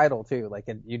amazing title too. Like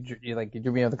you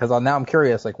drew me because now I'm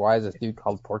curious. Like, why is this dude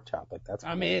called Pork Chop? Like that's.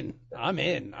 I'm in.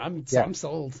 I'm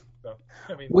sold. So,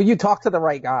 well, you talk to the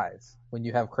right guys when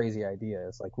you have crazy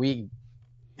ideas. Like we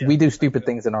do stupid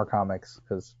things in our comics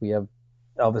because we have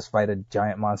Elvis fight a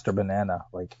giant monster banana.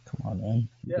 Like, come on, man.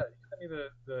 Yeah, you sent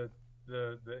me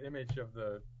the image of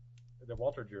the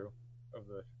Walter drew of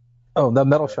the. Oh, the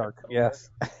metal shark. Yes.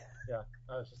 Yeah,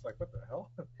 I was just like, what the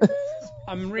hell?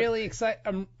 I'm really excited.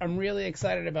 I'm really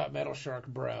excited about Metal Shark,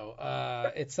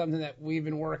 bro. It's something that we've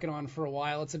been working on for a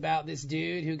while. It's about this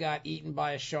dude who got eaten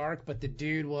by a shark, but the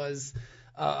dude was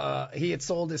he had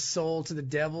sold his soul to the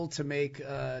devil to make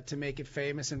it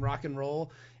famous in rock and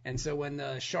roll. And so when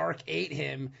the shark ate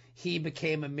him, he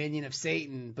became a minion of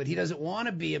Satan. But he doesn't want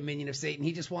to be a minion of Satan.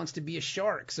 He just wants to be a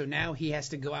shark. So now he has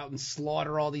to go out and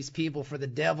slaughter all these people for the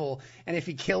devil. And if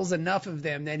he kills enough of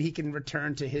them, then he can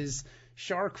return to his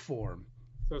shark form.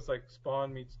 So it's like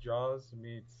Spawn meets Jaws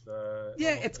meets.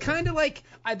 Yeah, it's kind of like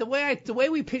the way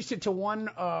we pitched it to one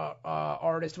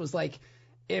artist was like,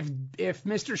 if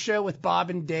Mr. Show with Bob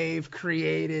and Dave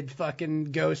created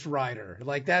fucking Ghost Rider,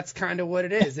 like that's kind of what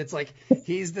it is. It's like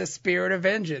he's the spirit of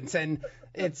vengeance, and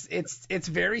it's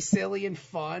very silly and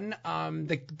fun.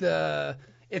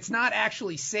 It's not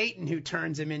actually Satan who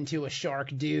turns him into a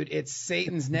shark, dude. It's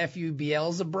Satan's nephew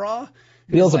Beelzebub.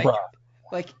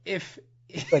 Like if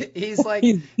he's like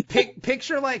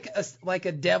picture like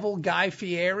a devil Guy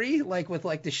Fieri, like with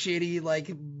like the shitty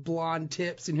like blonde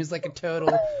tips, and who's like a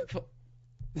total.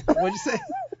 What'd you say?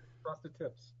 Frosted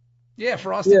tips. Yeah,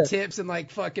 frosted tips and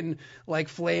like fucking like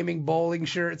flaming bowling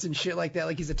shirts and shit like that.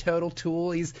 Like he's a total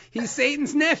tool. He's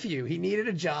Satan's nephew. He needed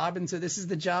a job, and so this is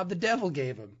the job the devil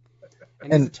gave him.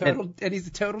 And he's a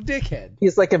total dickhead.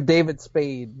 He's like if David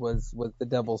Spade was the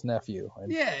devil's nephew.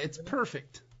 Yeah, it's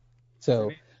perfect.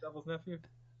 So devil's nephew.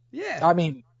 Yeah. I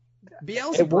mean,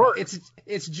 Beelzebub.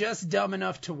 It's just dumb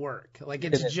enough to work. Like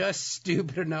it's just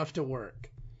stupid enough to work.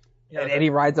 Yeah, and he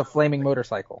rides a flaming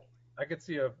motorcycle. I could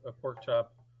see a Pork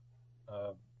Chop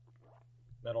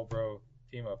Metal Bro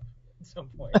team up at some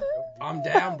point. I'm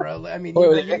down, bro. I mean,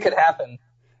 it could happen.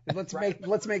 Let's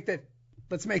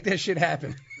make that shit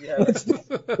happen. Yeah, let's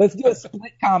do a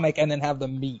split comic and then have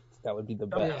them meet. That would be the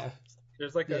best. Yeah.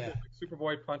 There's like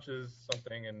Superboy punches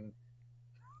something and.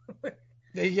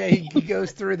 Yeah, he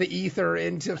goes through the ether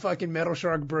into fucking Metal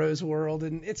Shark Bros world,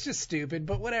 and it's just stupid.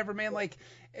 But whatever, man. Like,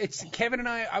 it's Kevin and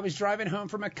I was driving home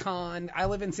from a con. I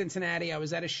live in Cincinnati. I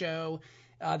was at a show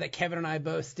that Kevin and I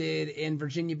both did in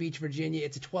Virginia Beach, Virginia.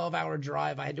 It's a 12-hour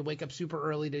drive. I had to wake up super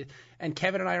early and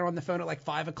Kevin and I are on the phone at like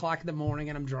 5 o'clock in the morning,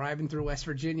 and I'm driving through West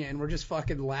Virginia, and we're just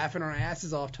fucking laughing our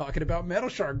asses off talking about Metal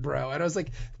Shark, bro. And I was like,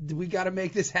 we got to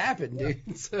make this happen,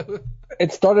 dude. So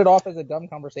it started off as a dumb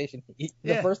conversation.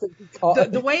 First thing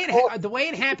the way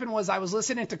it happened was I was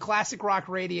listening to classic rock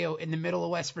radio in the middle of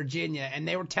West Virginia, and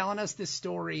they were telling us this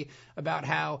story about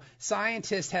how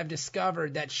scientists have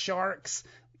discovered that sharks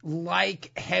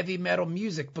like heavy metal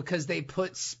music because they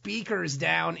put speakers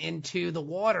down into the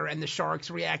water and the sharks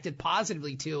reacted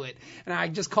positively to it. And I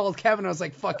just called Kevin. I was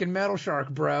like, fucking Metal Shark,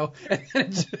 bro.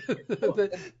 That's a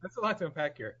lot to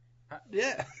unpack here.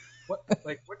 Yeah.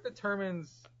 what determines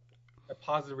a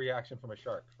positive reaction from a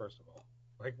shark? First of all,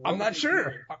 like I'm not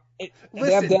sure. They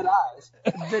have dead eyes.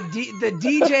 The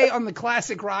DJ on the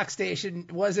classic rock station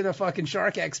wasn't a fucking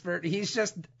shark expert. He's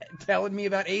just telling me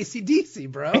about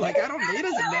AC/DC, bro. Like, I don't, he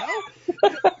doesn't know.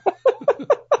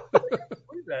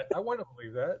 That. I want to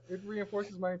believe that. It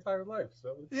reinforces my entire life.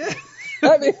 So Yeah.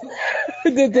 I mean,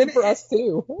 it did for us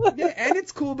too. Yeah, and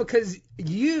it's cool because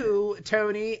you,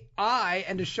 Tony, I,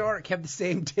 and a shark have the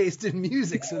same taste in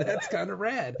music, so that's kind of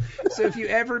rad. So if you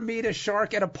ever meet a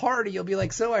shark at a party, you'll be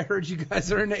like, so I heard you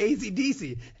guys are into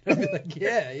AC/DC. And I'll be like,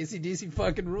 yeah, AC/DC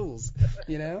fucking rules,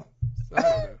 you know? So I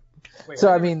don't know. Wait, So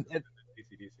I mean,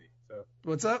 AC/DC. So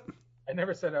What's up? I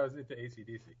never said I was into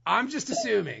AC/DC. I'm just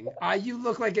assuming. You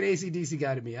look like an AC/DC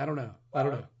guy to me. I don't know. I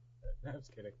don't know. I was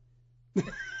kidding.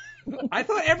 I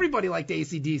thought everybody liked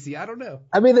AC/DC. I don't know.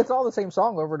 I mean, it's all the same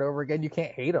song over and over again. You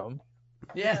can't hate them.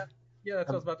 Yeah. Yeah, that's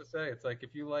what I was about to say. It's like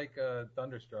if you like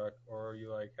Thunderstruck or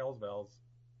you like Hell's Bells,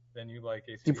 then you like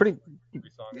AC/DC. You pretty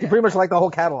songs. You pretty much like the whole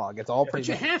catalog. It's all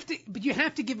pretty. But you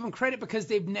have to give them credit because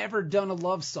they've never done a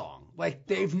love song. Like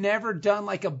they've never done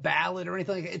like a ballad or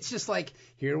anything like that. It's just like,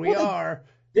 here we are.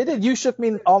 They did "You Shook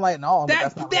Me All Night Long."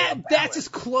 That's as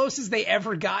close as they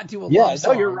ever got to a Yeah, love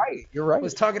song. no, you're right. You're right.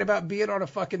 Was talking about being on a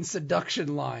fucking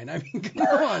seduction line. I mean, come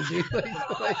on, dude.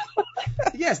 Like,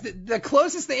 yes, the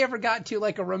closest they ever got to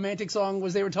like a romantic song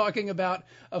was they were talking about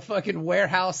a fucking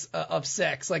warehouse of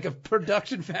sex, like a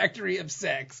production factory of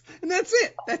sex, and that's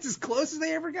it. That's as close as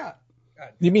they ever got.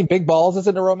 You mean Big Balls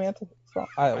isn't a romantic song?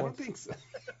 I don't think so.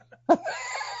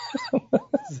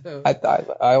 So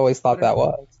I always thought that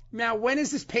was. Now, when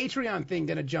is this Patreon thing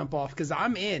gonna jump off? Because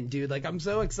I'm in, dude. Like, I'm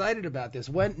so excited about this.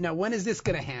 When is this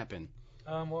gonna happen?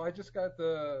 Well, I just got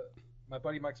my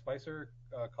buddy Mike Spicer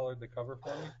colored the cover for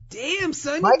me. Damn,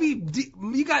 son, Mike?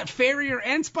 you got Farrier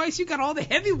and Spice. You got all the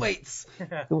heavyweights.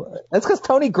 That's because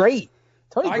Tony Great.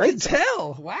 I can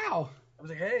tell. Wow. I was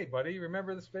like, hey, buddy,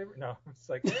 remember this favorite? No, it's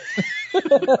like,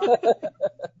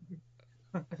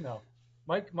 no.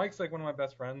 Mike's like one of my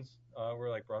best friends. We're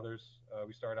like brothers.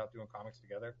 We started out doing comics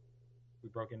together. We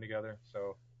broke in together.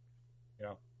 So, you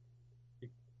know,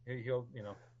 he'll, you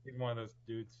know, he's one of those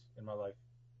dudes in my life.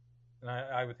 And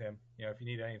I with him, you know, if you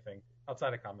need anything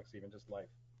outside of comics, even just life,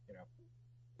 you know.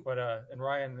 But, and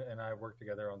Ryan and I worked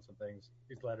together on some things.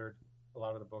 He's lettered a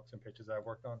lot of the books and pitches I've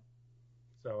worked on.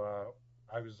 So,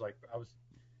 I was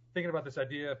thinking about this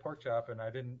idea of Pork Chop, and I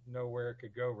didn't know where it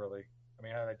could go really. I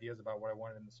mean, I had ideas about what I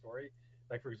wanted in the story.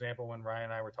 Like, for example, when Ryan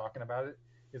and I were talking about it,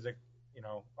 is like, you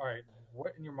know, all right,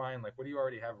 what in your mind, like, what do you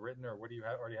already have written, or what do you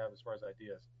already have as far as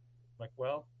ideas? I'm like,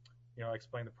 well, you know, I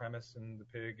explained the premise and the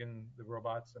pig and the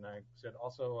robots, and I said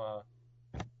also,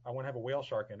 I want to have a whale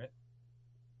shark in it,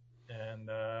 and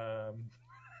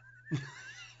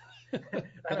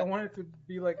I don't want it to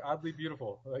be like oddly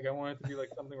beautiful. Like, I want it to be like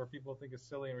something where people think is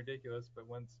silly and ridiculous, but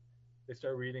once they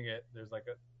start reading it, there's like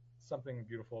something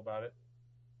beautiful about it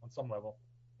on some level.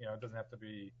 You know, it doesn't have to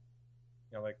be,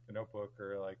 you know, like The Notebook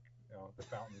or like, you know, The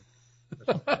Fountain or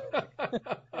something. Like,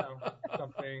 you know,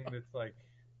 something that's like,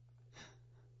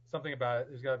 something about it.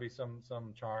 There's got to be some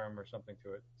charm or something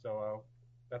to it. So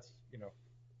that's, you know,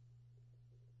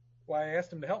 why I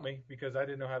asked him to help me, because I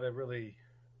didn't know how to really.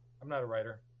 I'm not a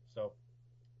writer, so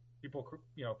people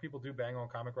do bang on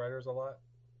comic writers a lot,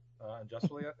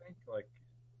 unjustly, I think. Like,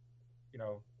 you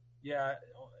know, yeah,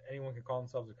 anyone can call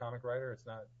themselves a comic writer. It's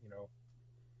not, you know,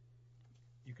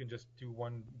 you can just do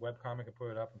one webcomic and put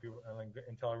it up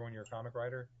and tell everyone you're a comic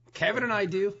writer. Kevin and I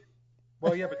do.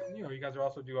 Well, yeah, but you know, you guys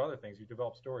also do other things. You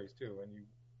develop stories too, and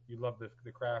you love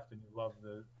the craft, and you love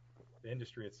the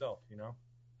industry itself. You know,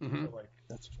 Mm-hmm. so like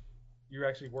that's true. You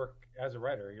actually work as a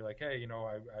writer. You're like, hey, you know,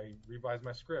 I revise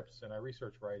my scripts and I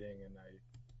research writing, and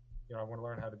I want to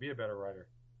learn how to be a better writer.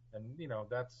 And you know,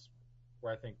 that's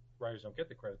where I think writers don't get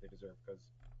the credit they deserve, because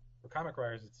for comic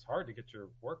writers, it's hard to get your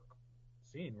work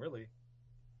seen, really.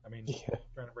 I mean,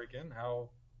 trying to break in, how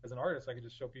as an artist, I can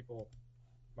just show people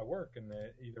my work, and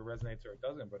it either resonates or it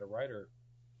doesn't. But a writer,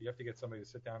 you have to get somebody to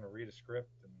sit down and read a script,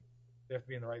 and they have to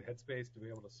be in the right headspace to be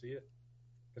able to see it.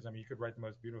 Because I mean, you could write the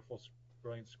most beautiful,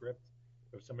 brilliant script,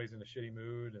 but if somebody's in a shitty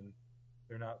mood and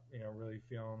they're not, you know, really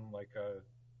feeling like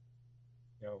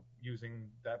you know, using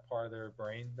that part of their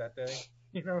brain that day,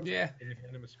 you know, Yeah. and you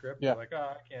hand them a script, Yeah. they're like,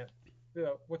 oh, I can't. You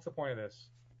know, what's the point of this?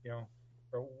 You know,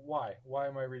 or why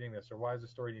am I reading this, or why does the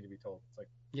story need to be told? It's like,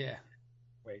 Yeah.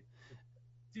 wait,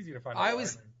 it's easy to find I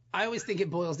out. always think it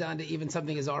boils down to even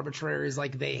something as arbitrary as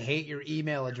like they hate your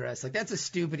email address. Like, that's a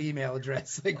stupid email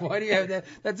address. Like, why do you have that?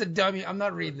 That's a dummy. I'm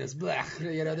not reading this. Blah.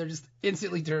 You know, they're just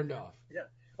instantly turned off. Yeah.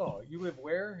 Oh, you live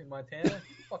where in Montana? Who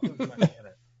the fuck lives in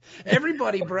Montana?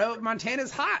 Everybody, bro.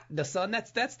 Montana's hot. The sun.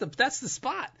 That's the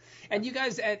spot. And you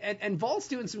guys and Vault's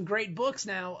doing some great books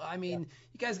now. I mean,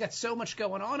 you guys got so much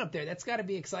going on up there. That's got to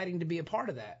be exciting to be a part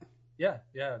of that. Yeah.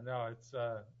 No, it's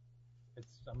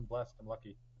I'm blessed. I'm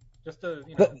lucky. Just to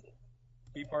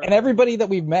be part. And everybody that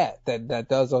we've met that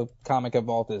does a comic at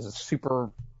Vault is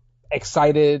super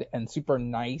excited and super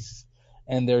nice,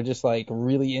 and they're just like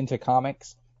really into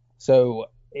comics. So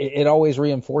it always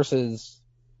reinforces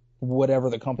whatever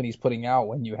the company's putting out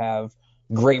when you have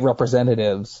great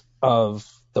representatives of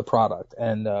the product.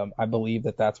 And I believe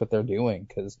that that's what they're doing,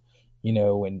 because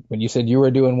when you said you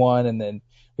were doing one, and then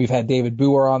we've had David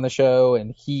Boer on the show,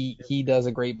 and he does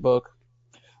a great book.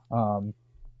 So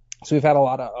we've had a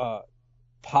lot of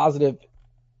positive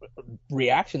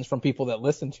reactions from people that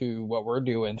listen to what we're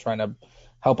doing, trying to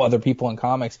help other people in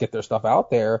comics get their stuff out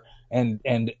there,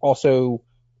 and also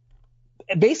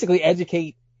basically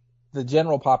educate the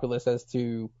general populace as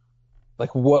to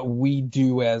like what we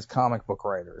do as comic book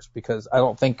writers, because I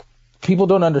don't think people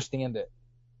don't understand it.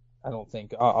 I don't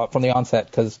think from the onset,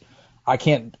 because I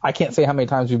can't say how many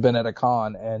times we've been at a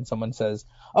con and someone says,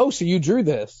 "Oh, so you drew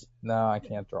this?" No, I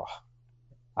can't draw.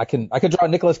 I could draw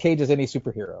Nicolas Cage as any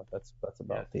superhero. That's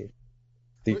about the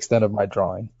extent of my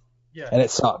drawing. Yeah. And it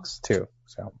sucks too.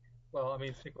 So. Well, I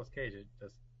mean, Nicolas Cage,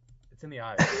 it's in the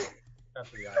eye.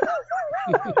 After the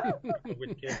eye.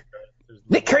 With kids,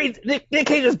 Nick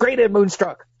Cage is great at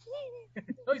Moonstruck.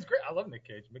 No, he's great. I love Nick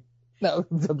Cage. No,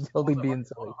 I'm totally being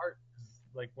silly. Heart is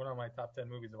like one of my top 10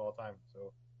 movies of all time.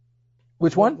 So.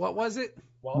 Which one? What was it?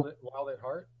 Wild at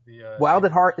Heart. Wild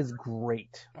at Heart is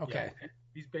great. Okay. Yeah,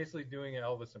 he's basically doing an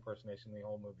Elvis impersonation the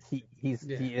whole movie. He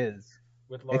is.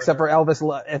 With except for Elvis,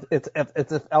 it's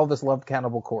if Elvis loved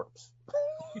Cannibal Corpse.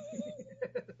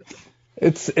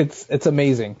 It's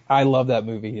amazing. I love that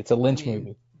movie. It's a Lynch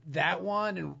movie. That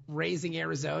one and Raising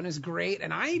Arizona is great.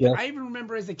 And I even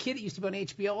remember as a kid, it used to be on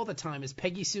HBO all the time, as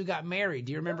Peggy Sue Got Married.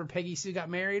 Do you remember Peggy Sue Got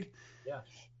Married? Yeah.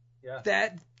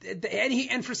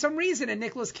 And for some reason in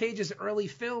Nicolas Cage's early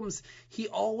films, he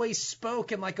always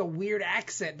spoke in like a weird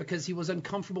accent because he was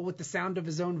uncomfortable with the sound of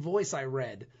his own voice. I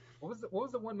read. What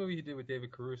was the one movie he did with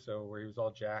David Caruso where he was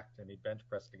all jacked and he bench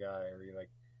pressed a guy, or he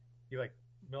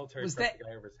military pressed the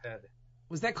guy over his head?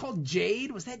 Was that called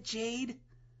Jade? Was that Jade?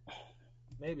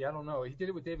 Maybe, I don't know. He did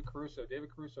it with David Caruso. David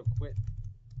Caruso quit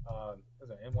was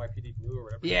it NYPD Blue or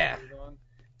whatever he was on,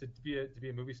 to be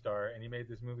a movie star, and he made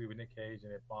this movie with Nick Cage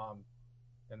and it bombed,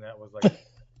 and that was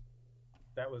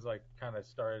like kind of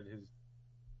started his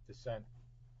descent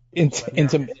into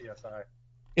CSI.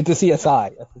 Into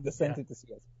CSI. Descent into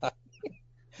CSI.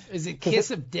 Is it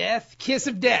Kiss of Death? Kiss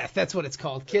of Death. That's what it's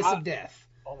called. Kiss of Death.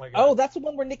 Oh my God. Oh, that's the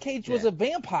one where Nick Cage was a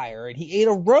vampire and he ate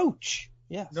a roach.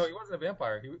 Yes. No, he wasn't a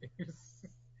vampire. He was.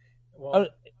 Well,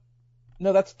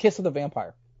 no, that's Kiss of the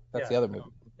Vampire. That's the other movie.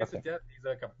 Kiss of Death. He's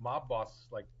like a mob boss,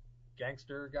 like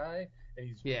gangster guy, and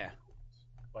he's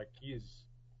like he is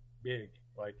big.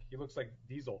 Like he looks like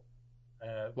Diesel.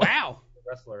 Wow.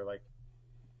 Wrestler, like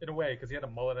in a way, because he had a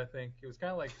mullet. I think it was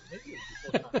kind of like maybe it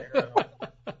was before hair. I don't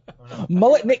know.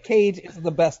 Mullet Nick Cage is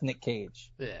the best Nick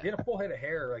Cage. Yeah. He had a full head of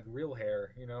hair, like real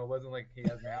hair. It wasn't like he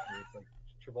has mountain. It's like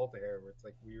Travolta hair, where it's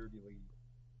like weirdly,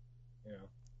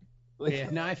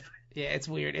 it's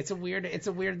weird. It's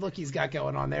a weird look he's got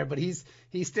going on there, but he's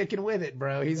sticking with it,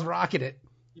 bro. He's rocking it.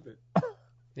 Keep it.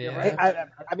 Yeah.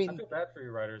 I mean, I feel bad for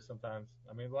you writers sometimes.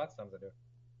 I mean, lots of times I do,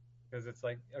 because it's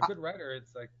like a good writer.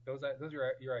 It's like those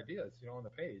are your ideas, on the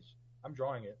page. I'm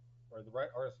drawing it, or the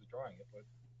artist is drawing it, but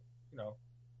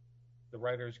the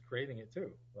writer's creating it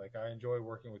too. Like I enjoy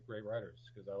working with great writers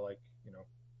because I like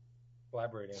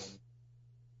collaborating.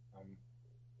 And,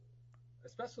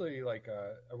 especially like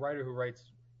a writer who writes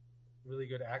really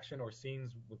good action or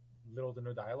scenes with little to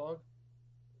no dialogue.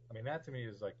 I mean, that to me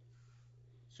is like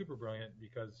super brilliant,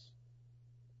 because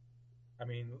I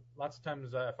mean, lots of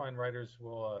times I find writers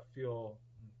will feel,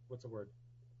 what's the word,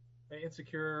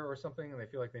 insecure or something, and they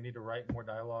feel like they need to write more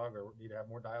dialogue or need to have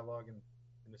more dialogue in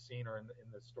the scene or in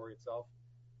the story itself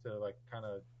to like kind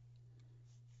of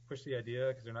push the idea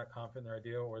because they're not confident in their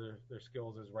idea, or their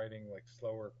skills is writing like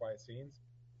slower, quiet scenes.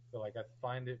 So like I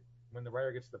find it when the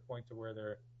writer gets to the point to where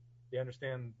they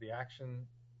understand the action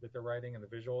that they're writing and the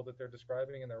visual that they're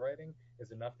describing in their writing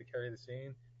is enough to carry the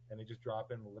scene, and they just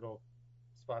drop in little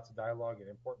spots of dialogue at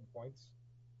important points.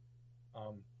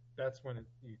 That's when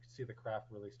you can see the craft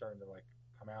really starting to like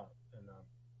come out. And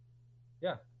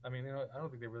I mean, I don't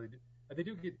think they really do. They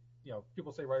do get,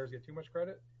 people say writers get too much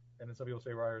credit, and then some people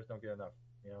say writers don't get enough.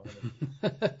 I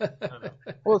don't know.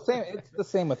 Well, it's the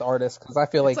same with artists, because I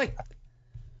feel like.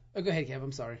 Oh, go ahead, Kev.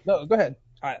 I'm sorry. No, go ahead.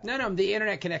 No, the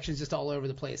internet connection's just all over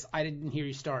the place. I didn't hear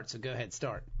you start, so go ahead,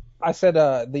 start. I said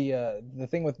the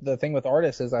thing with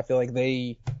artists is I feel like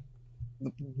they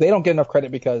don't get enough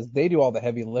credit because they do all the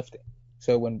heavy lifting.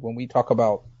 So when we talk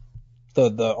about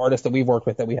the artists that we've worked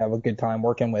with that we have a good time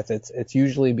working with, it's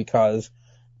usually because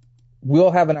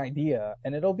we'll have an idea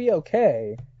and it'll be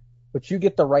okay, but you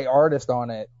get the right artist on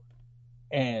it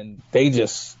and they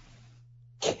just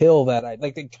kill that.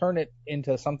 Like they turn it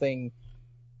into something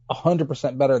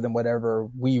 100% better than whatever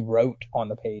we wrote on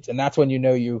the page. And that's when you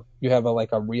know you have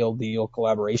a real deal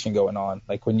collaboration going on.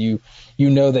 Like when you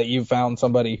know that you've found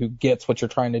somebody who gets what you're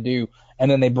trying to do and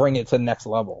then they bring it to the next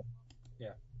level.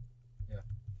 Yeah.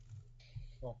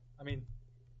 Well, I mean,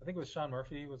 I think it was Sean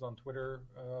Murphy was on Twitter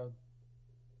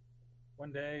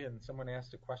one day and someone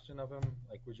asked a question of him,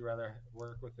 like, would you rather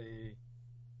work with a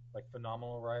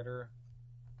phenomenal writer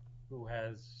who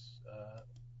has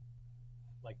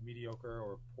mediocre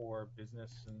or poor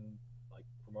business and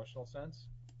promotional sense,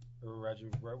 or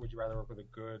would you rather work with a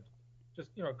good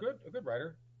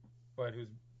writer, but who's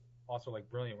also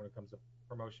brilliant when it comes to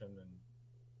promotion and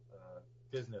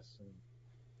business and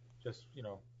just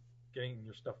getting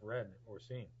your stuff read or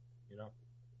seen,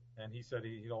 And he said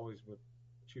he always would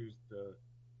choose the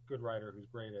good writer who's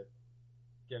great at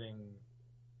getting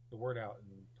the word out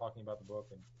and talking about the book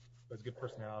and has good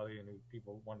personality and who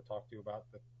people want to talk to about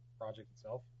the project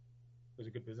itself. Who's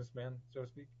a good businessman, so to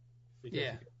speak, because he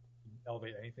can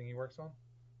elevate anything he works on.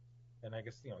 And I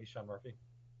guess he's Sean Murphy.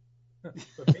 But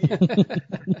me,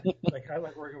 I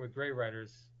like working with great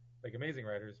writers, amazing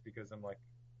writers, because I'm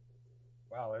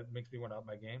wow, it makes me want to up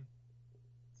my game.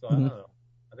 So I don't know.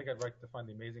 I think I'd like to find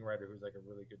the amazing writer who's a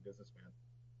really good businessman,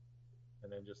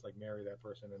 and then just marry that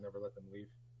person and never let them leave.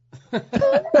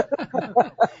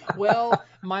 Well,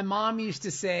 my mom used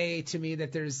to say to me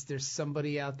that there's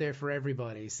somebody out there for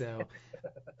everybody. So,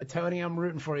 Tony, I'm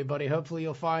rooting for you, buddy. Hopefully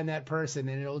you'll find that person,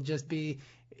 and it'll just be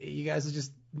you guys will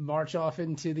just march off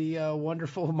into the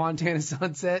wonderful Montana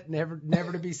sunset,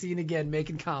 never to be seen again,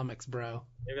 making comics, bro.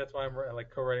 Maybe that's why I'm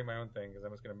co-writing my own thing, because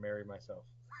I'm just gonna marry myself.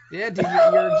 Yeah, dude,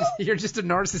 you're just a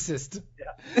narcissist. Yeah.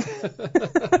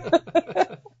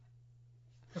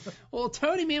 Well,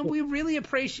 Tony, man, we really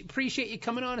appreciate you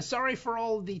coming on. Sorry for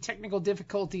all the technical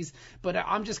difficulties, but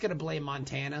I'm just going to blame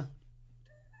Montana.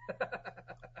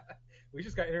 We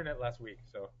just got internet last week,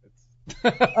 so it's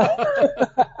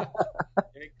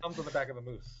it comes on the back of a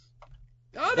moose.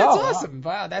 Oh, that's awesome.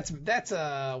 Wow, that's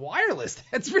wireless.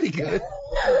 That's pretty good.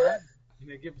 And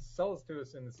they sell it to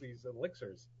us in these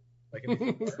elixirs.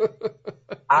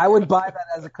 I would buy that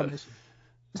as a commission.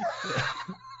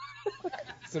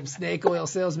 Some snake oil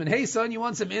salesman. Hey, son, you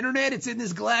want some internet? It's in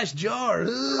this glass jar.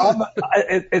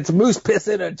 It's moose piss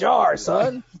in a jar,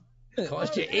 son.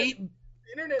 Cost you $8.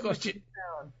 Internet cost you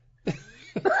down.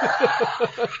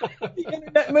 The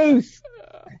internet moose.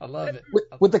 I love it.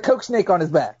 With the Coke snake on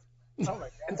his back. Oh my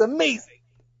God. It's amazing.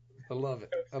 I love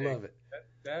it. I love it.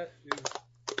 That is,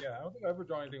 I don't think I've ever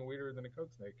drawn anything weirder than a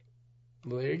Coke snake.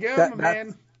 Well, there you go, my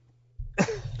man.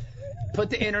 Put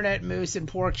the internet moose in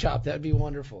pork chop. That would be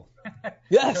wonderful.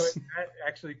 Yes. That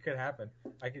actually could happen.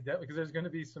 I could definitely, because there's going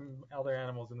to be some other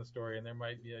animals in the story, and there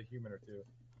might be a human or two,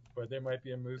 but there might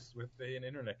be a moose with an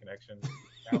internet connection.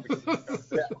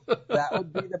 That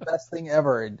would be the best thing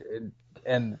ever.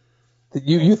 And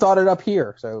you thought it up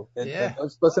here. So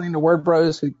those listening to Word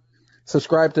Bros who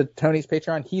subscribe to Tony's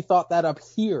Patreon, he thought that up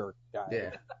here, guys.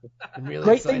 Yeah. I'm really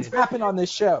Great excited. things happen on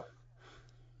this show.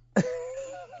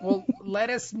 Well,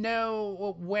 let us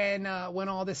know when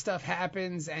all this stuff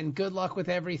happens, and good luck with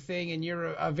everything. And you're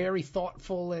a very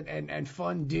thoughtful and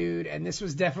fun dude, and this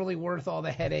was definitely worth all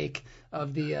the headache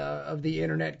of the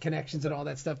internet connections and all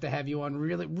that stuff to have you on.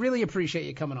 Really, really appreciate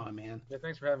you coming on, man. Yeah,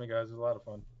 thanks for having me, guys. It was a lot of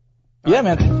fun. Yeah,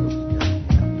 man.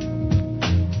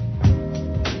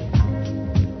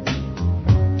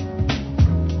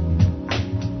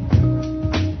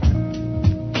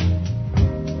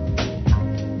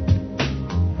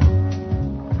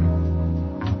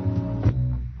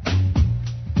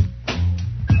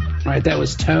 All right, that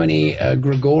was Tony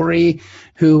Gregori,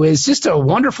 who is just a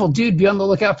wonderful dude. Be on the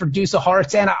lookout for Deuce of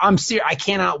Hearts, and I'm serious. I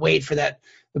cannot wait for the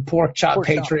pork chop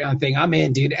Patreon thing. I'm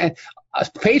in, dude. And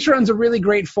Patreon's a really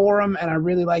great forum, and I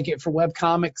really like it for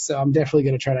webcomics, so I'm definitely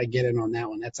going to try to get in on that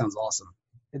one. That sounds awesome.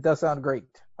 It does sound great.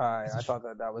 I thought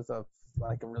that was a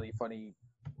really funny,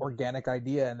 organic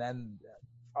idea, and then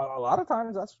a lot of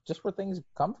times that's just where things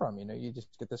come from. You just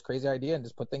get this crazy idea and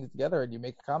just put things together, and you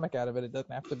make a comic out of it. It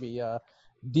doesn't have to be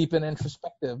deep and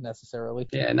introspective necessarily.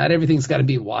 Yeah, not everything's got to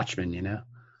be Watchmen,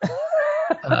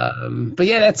 But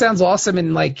yeah, that sounds awesome,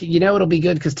 and it'll be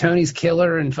good because Tony's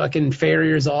killer and fucking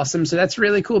Farrier's awesome. So that's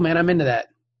really cool, man. I'm into that.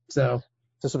 So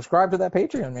to subscribe to that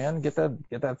Patreon, man. Get that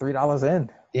 $3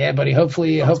 in. Yeah, buddy.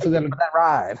 Hopefully For that. that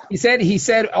ride. He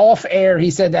said off air.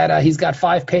 He said that he's got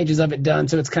 5 pages of it done,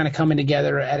 so it's kind of coming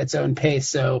together at its own pace.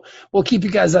 So we'll keep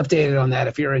you guys updated on that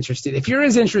if you're interested. If you're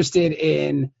as interested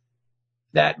in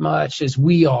that much as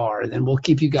we are, then we'll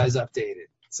keep you guys updated.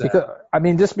 So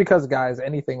Just because guys,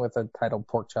 anything with a title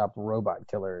Pork Chop Robot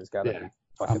Killer has got to be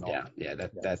fucking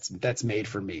awesome. That's made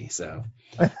for me. So.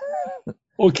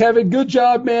 Well, Kevin, good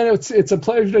job, man. It's a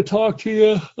pleasure to talk to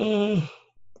you.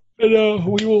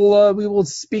 We will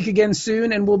speak again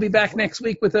soon, and we'll be back next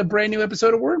week with a brand new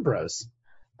episode of Word Bros.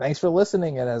 Thanks for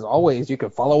listening, and as always, you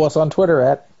can follow us on Twitter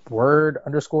at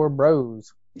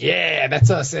 @word_bros. Yeah,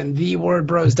 that's us, and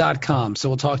thewordbros.com. So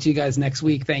we'll talk to you guys next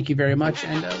week. Thank you very much,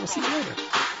 and we'll see you later.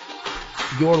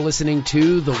 You're listening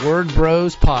to the Word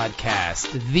Bros podcast,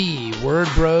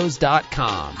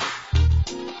 thewordbros.com.